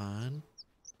 that's fine.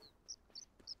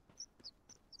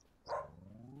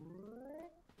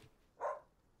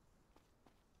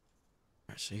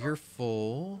 All right, so you're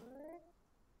full.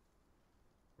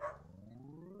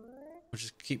 We'll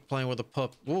just keep playing with the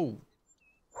pup. Whoa.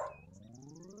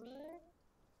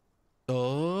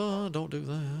 Oh, don't do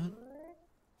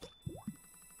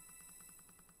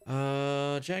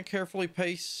that. Jan carefully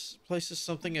places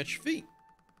something at your feet.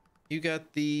 You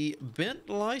got the bent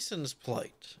license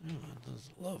plate. Oh, that's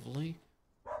lovely.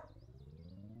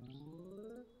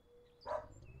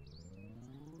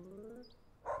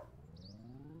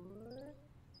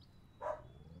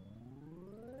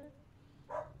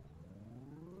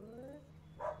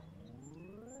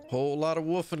 Whole lot of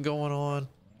woofing going on.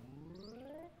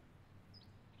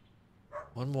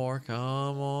 One more, come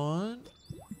on.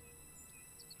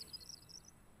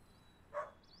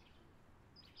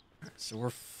 Alright, so we're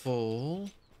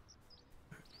full.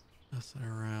 Nothing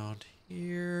around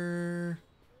here.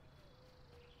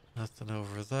 Nothing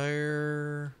over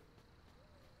there.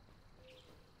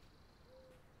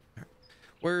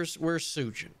 Where's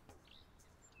Sujin?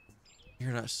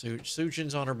 You're not Sujin.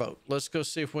 Sujin's on her boat. Let's go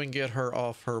see if we can get her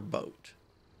off her boat.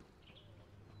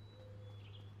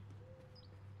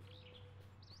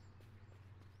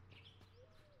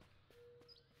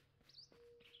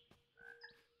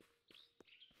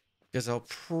 Because I'll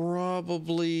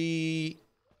probably...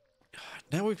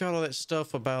 Now we've got all that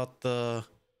stuff about the...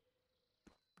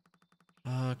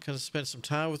 Gonna spend some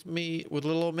time with me, with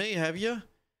little old me, have you?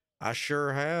 I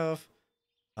sure have.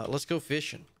 Let's go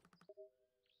fishing.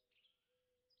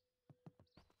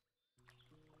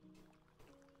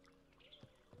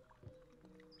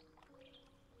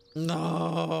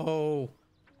 No.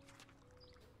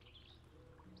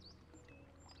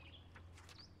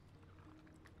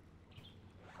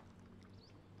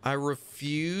 I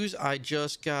refuse. I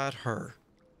just got her.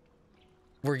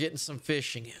 We're getting some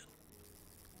fishing in.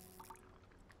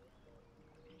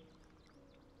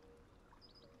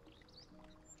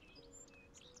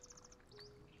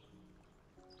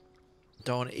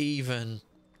 Don't even.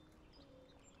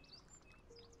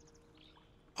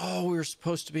 Oh, we were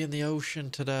supposed to be in the ocean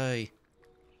today.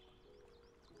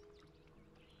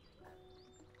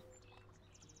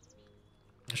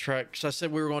 That's right, because I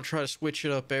said we were going to try to switch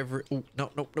it up every... Oh,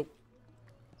 no, nope, nope.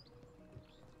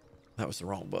 That was the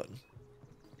wrong button.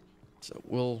 So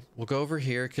we'll go over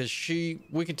here, because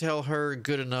we can tell her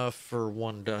good enough for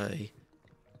one day.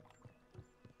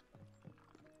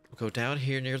 We'll go down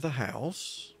here near the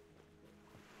house.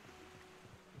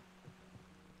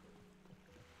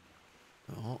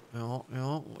 Oh, no,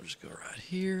 no. We'll just go right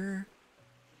here.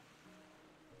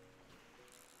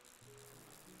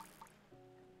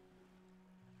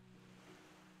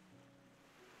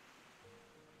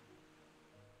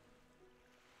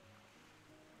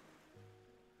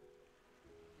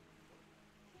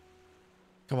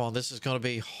 Come on, this is going to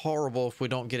be horrible if we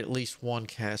don't get at least one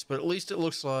cast, but at least it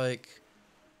looks like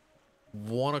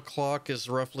 1 o'clock is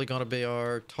roughly going to be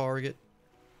our target.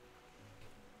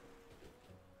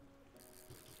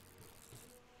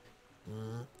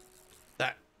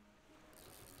 That.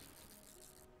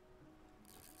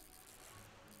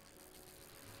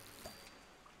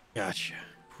 Gotcha.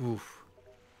 Oof.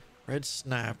 Red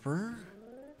snapper.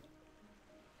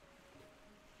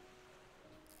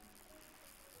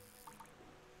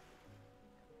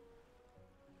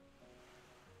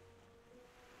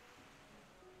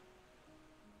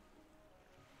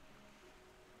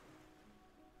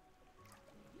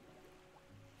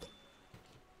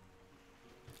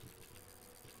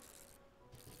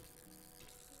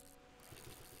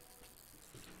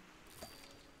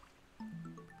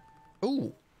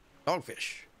 Ooh,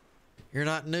 dogfish. You're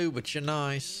not new, but you're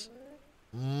nice.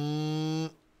 We're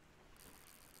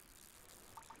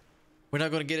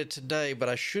not going to get it today, but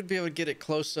I should be able to get it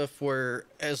close enough where,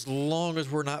 as long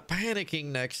as we're not panicking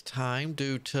next time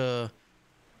due to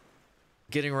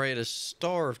getting ready to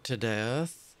starve to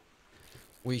death,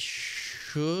 we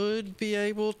should be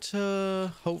able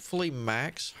to hopefully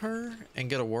max her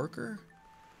and get a worker.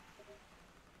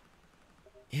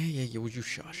 Yeah, would you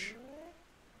shush?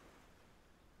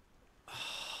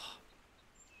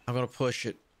 I'm going to push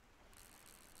it.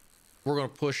 We're going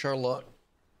to push our luck.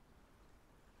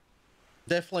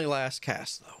 Definitely last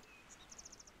cast, though.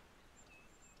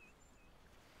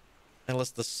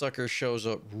 Unless the sucker shows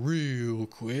up real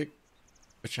quick,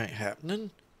 which ain't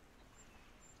happening.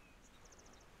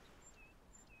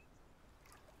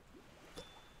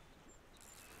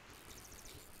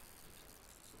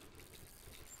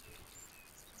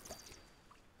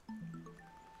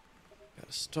 Got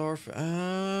a star.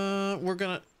 We're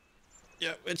going to...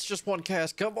 Yeah, it's just one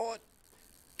cast. Come on.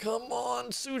 Come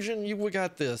on, Sujin. We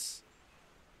got this.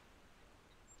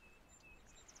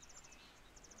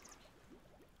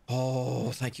 Oh,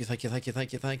 thank you.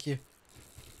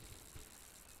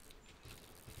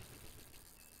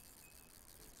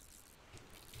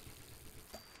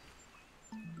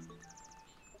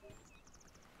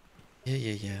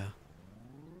 Yeah.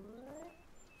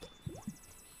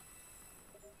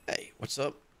 Hey, what's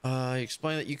up? I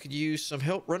explained that you could use some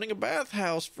help running a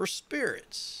bathhouse for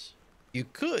spirits. You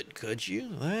could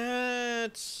you?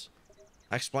 That's...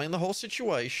 I explained the whole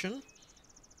situation.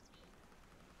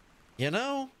 You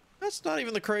know, that's not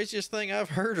even the craziest thing I've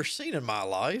heard or seen in my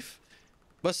life.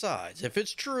 Besides, if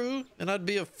it's true, then I'd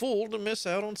be a fool to miss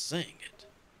out on seeing it.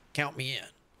 Count me in.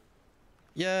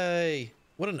 Yay.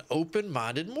 What an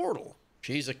open-minded mortal.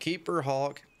 She's a keeper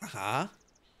hawk. Uh-huh.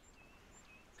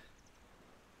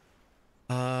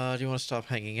 Do you want to stop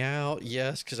hanging out?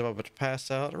 Yes, because I'm about to pass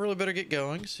out. I really better get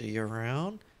going. See you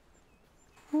around.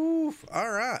 Whew. All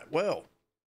right. Well,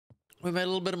 we made a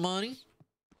little bit of money.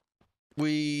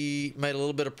 We made a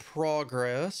little bit of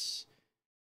progress.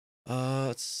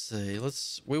 Let's see.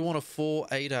 We want a full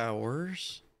 8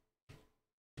 hours.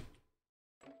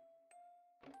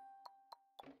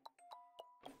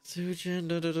 All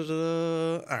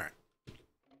right.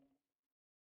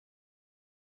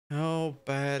 How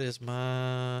bad is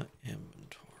my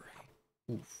inventory?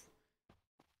 Oof.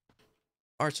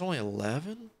 All right, it's only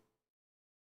 11.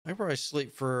 I probably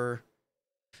sleep for.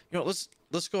 You know,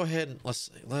 let's go ahead and let's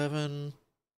see 11.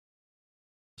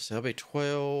 So that'll be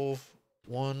 12.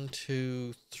 1,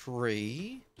 2,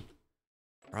 3.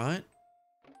 Right.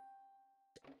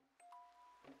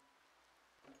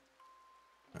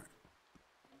 All right.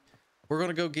 We're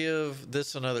gonna go give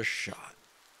this another shot.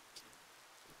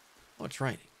 Oh, it's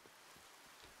raining.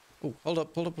 Oh, hold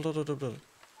up, hold up, hold up, hold up, hold up.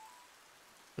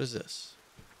 What is this?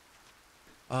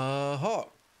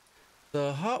 Hawk.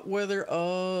 The hot weather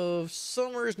of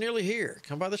summer is nearly here.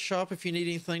 Come by the shop if you need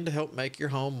anything to help make your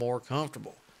home more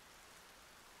comfortable.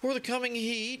 For the coming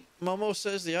heat, Momo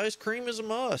says the ice cream is a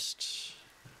must.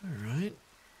 All right.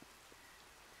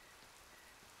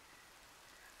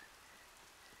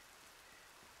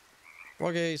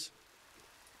 Froggies.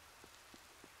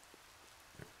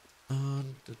 Da,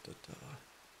 da, da.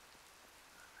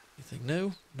 Anything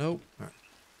new? Nope. All right.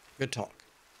 Good talk.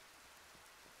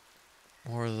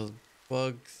 More of the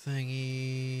bug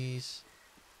thingies.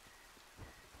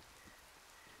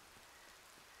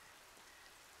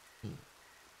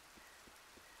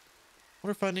 What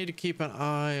if I need to keep an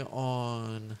eye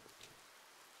on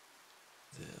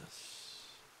this?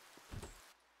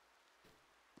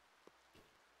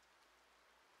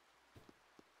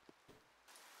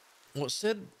 Well,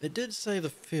 it did say the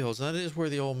fields. That is where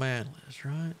the old man lives,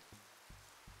 right?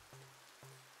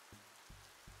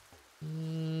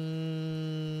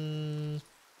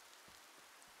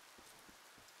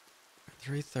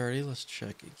 3:30. Let's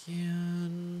check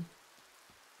again.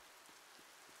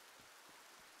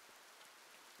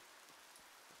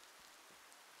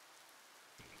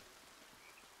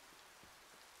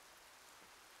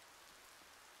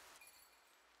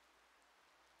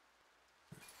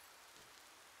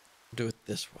 Do it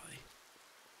this way.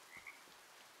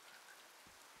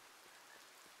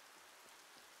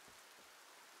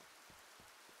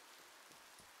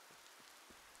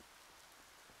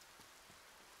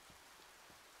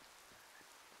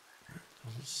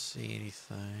 Don't see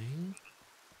anything.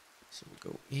 So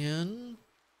we'll go in.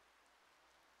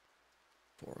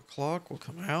 4 o'clock. We'll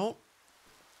come out.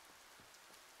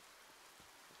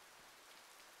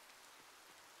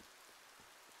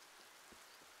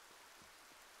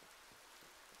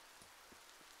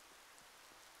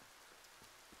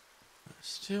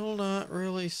 Still not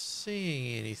really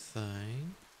seeing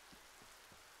anything.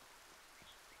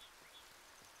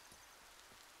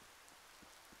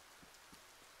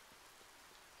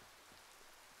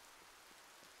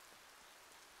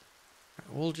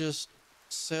 We'll just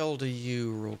sell to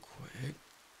you real quick.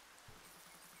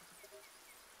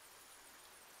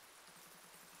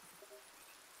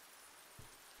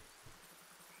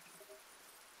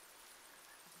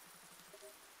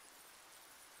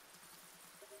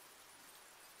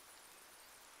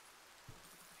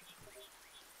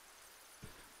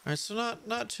 All right, so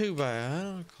not too bad.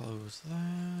 I'll close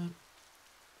that.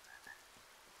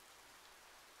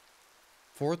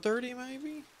 4:30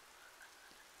 maybe?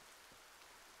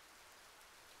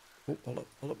 Oh, hold up,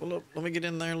 hold up, hold up. Let me get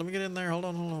in there. Let me get in there. Hold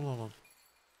on, hold on, hold on.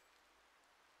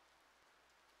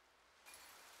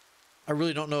 I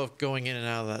really don't know if going in and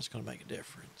out of that's going to make a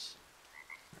difference.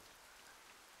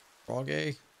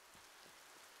 Froggy.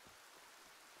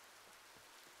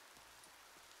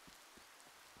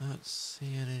 Not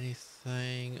seeing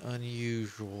anything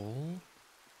unusual.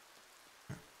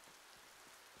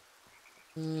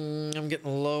 I'm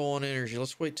getting low on energy.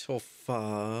 Let's wait till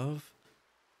 5.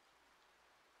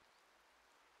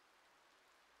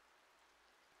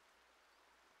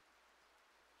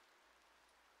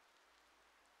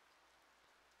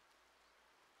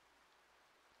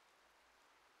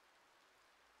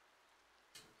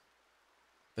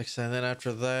 And then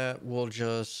after that, we'll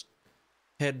just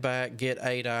head back, get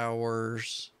 8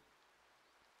 hours,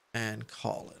 and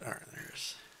call it. All right,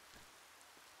 there's.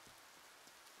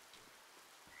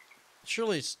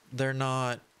 Surely they're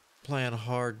not playing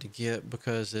hard to get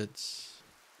because it's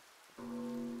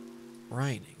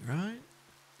raining, right?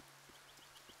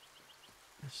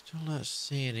 I'm still not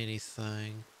seeing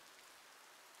anything.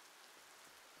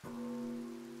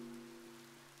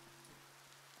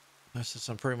 Since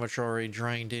I'm pretty much already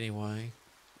drained anyway,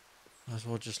 might as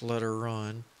well just let her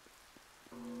run.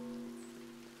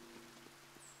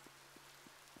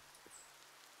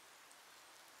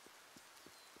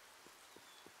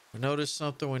 We notice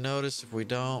something, we notice. If we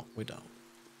don't, we don't.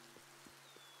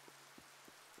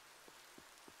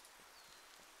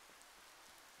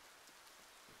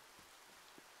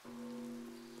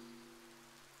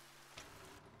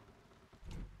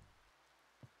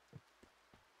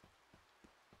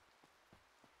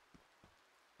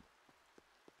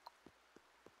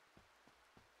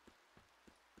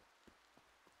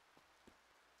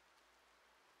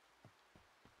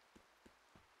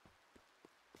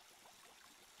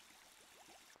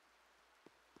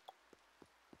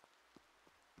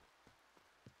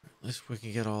 At least we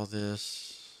can get all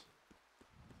this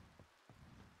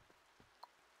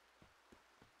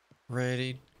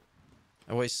ready.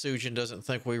 That way Sujin doesn't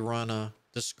think we run a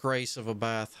disgrace of a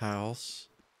bathhouse.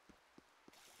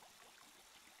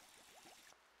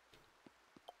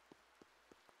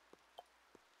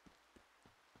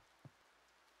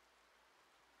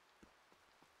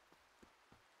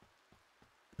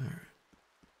 All right.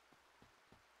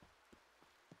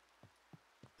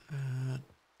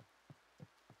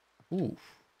 Ooh.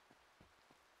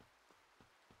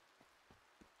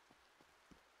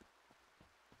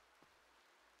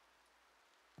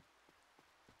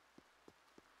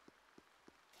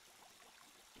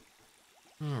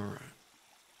 All right.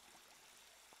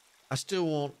 I still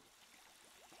want,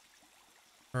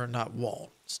 or not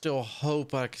want, still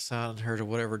hope I can assign her to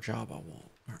whatever job I want.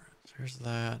 All right. So here's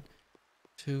that.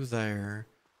 2 there.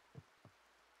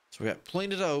 So we got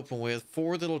plenty to open with.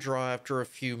 4 that'll dry after a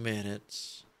few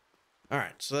minutes. All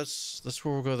right. So that's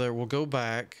where we'll go there. We'll go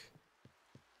back.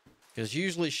 Because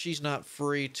usually she's not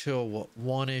free till, what,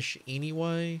 1-ish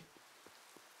anyway.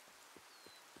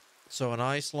 So a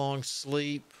nice long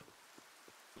sleep.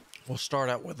 We'll start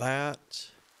out with that.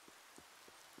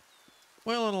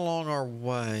 Well, and along our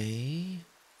way,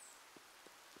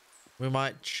 we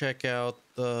might check out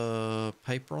the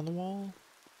paper on the wall.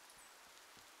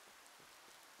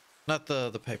 Not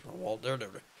the paper on the wall. There.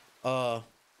 All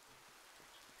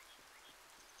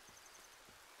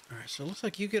right, so it looks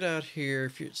like you get out here.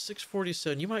 If you're at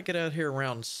 6:47, you might get out here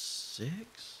around 6.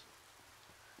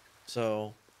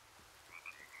 So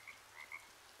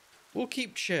we'll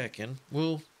keep checking.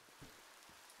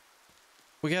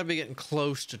 We gotta be getting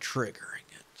close to triggering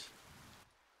it.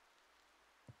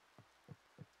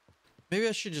 Maybe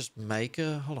I should just make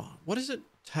a, hold on. What does it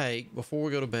take before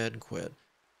we go to bed and quit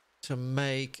to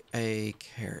make a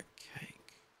carrot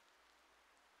cake?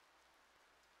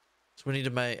 So we need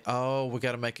to make, oh, we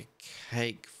got to make a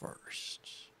cake first.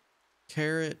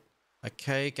 Carrot, a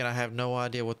cake, and I have no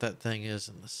idea what that thing is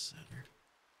in the center.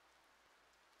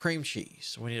 Cream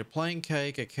cheese. So we need a plain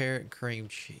cake, a carrot, and cream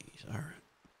cheese. All right.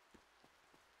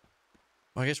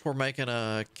 Well, I guess we're making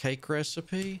a cake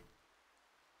recipe.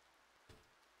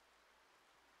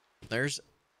 There's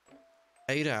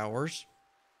 8 hours.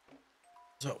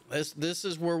 So this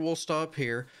is where we'll stop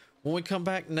here. When we come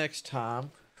back next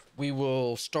time, we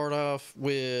will start off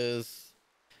with,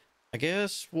 I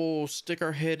guess we'll stick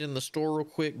our head in the store real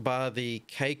quick, buy the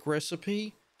cake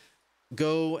recipe,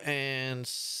 go and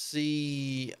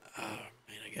see, I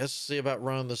guess see about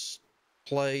running this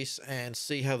place and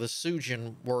see how the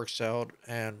Sujin works out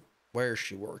and where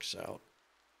she works out.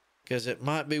 Because it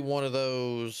might be one of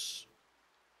those,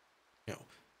 you know,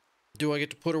 do I get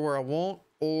to put her where I want,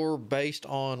 or based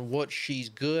on what she's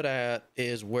good at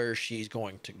is where she's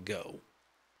going to go?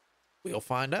 We'll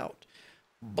find out.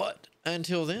 But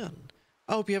until then,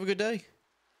 I hope you have a good day,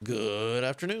 good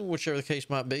afternoon, whichever the case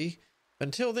might be.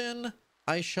 Until then,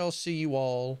 I shall see you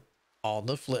all on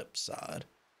the flip side.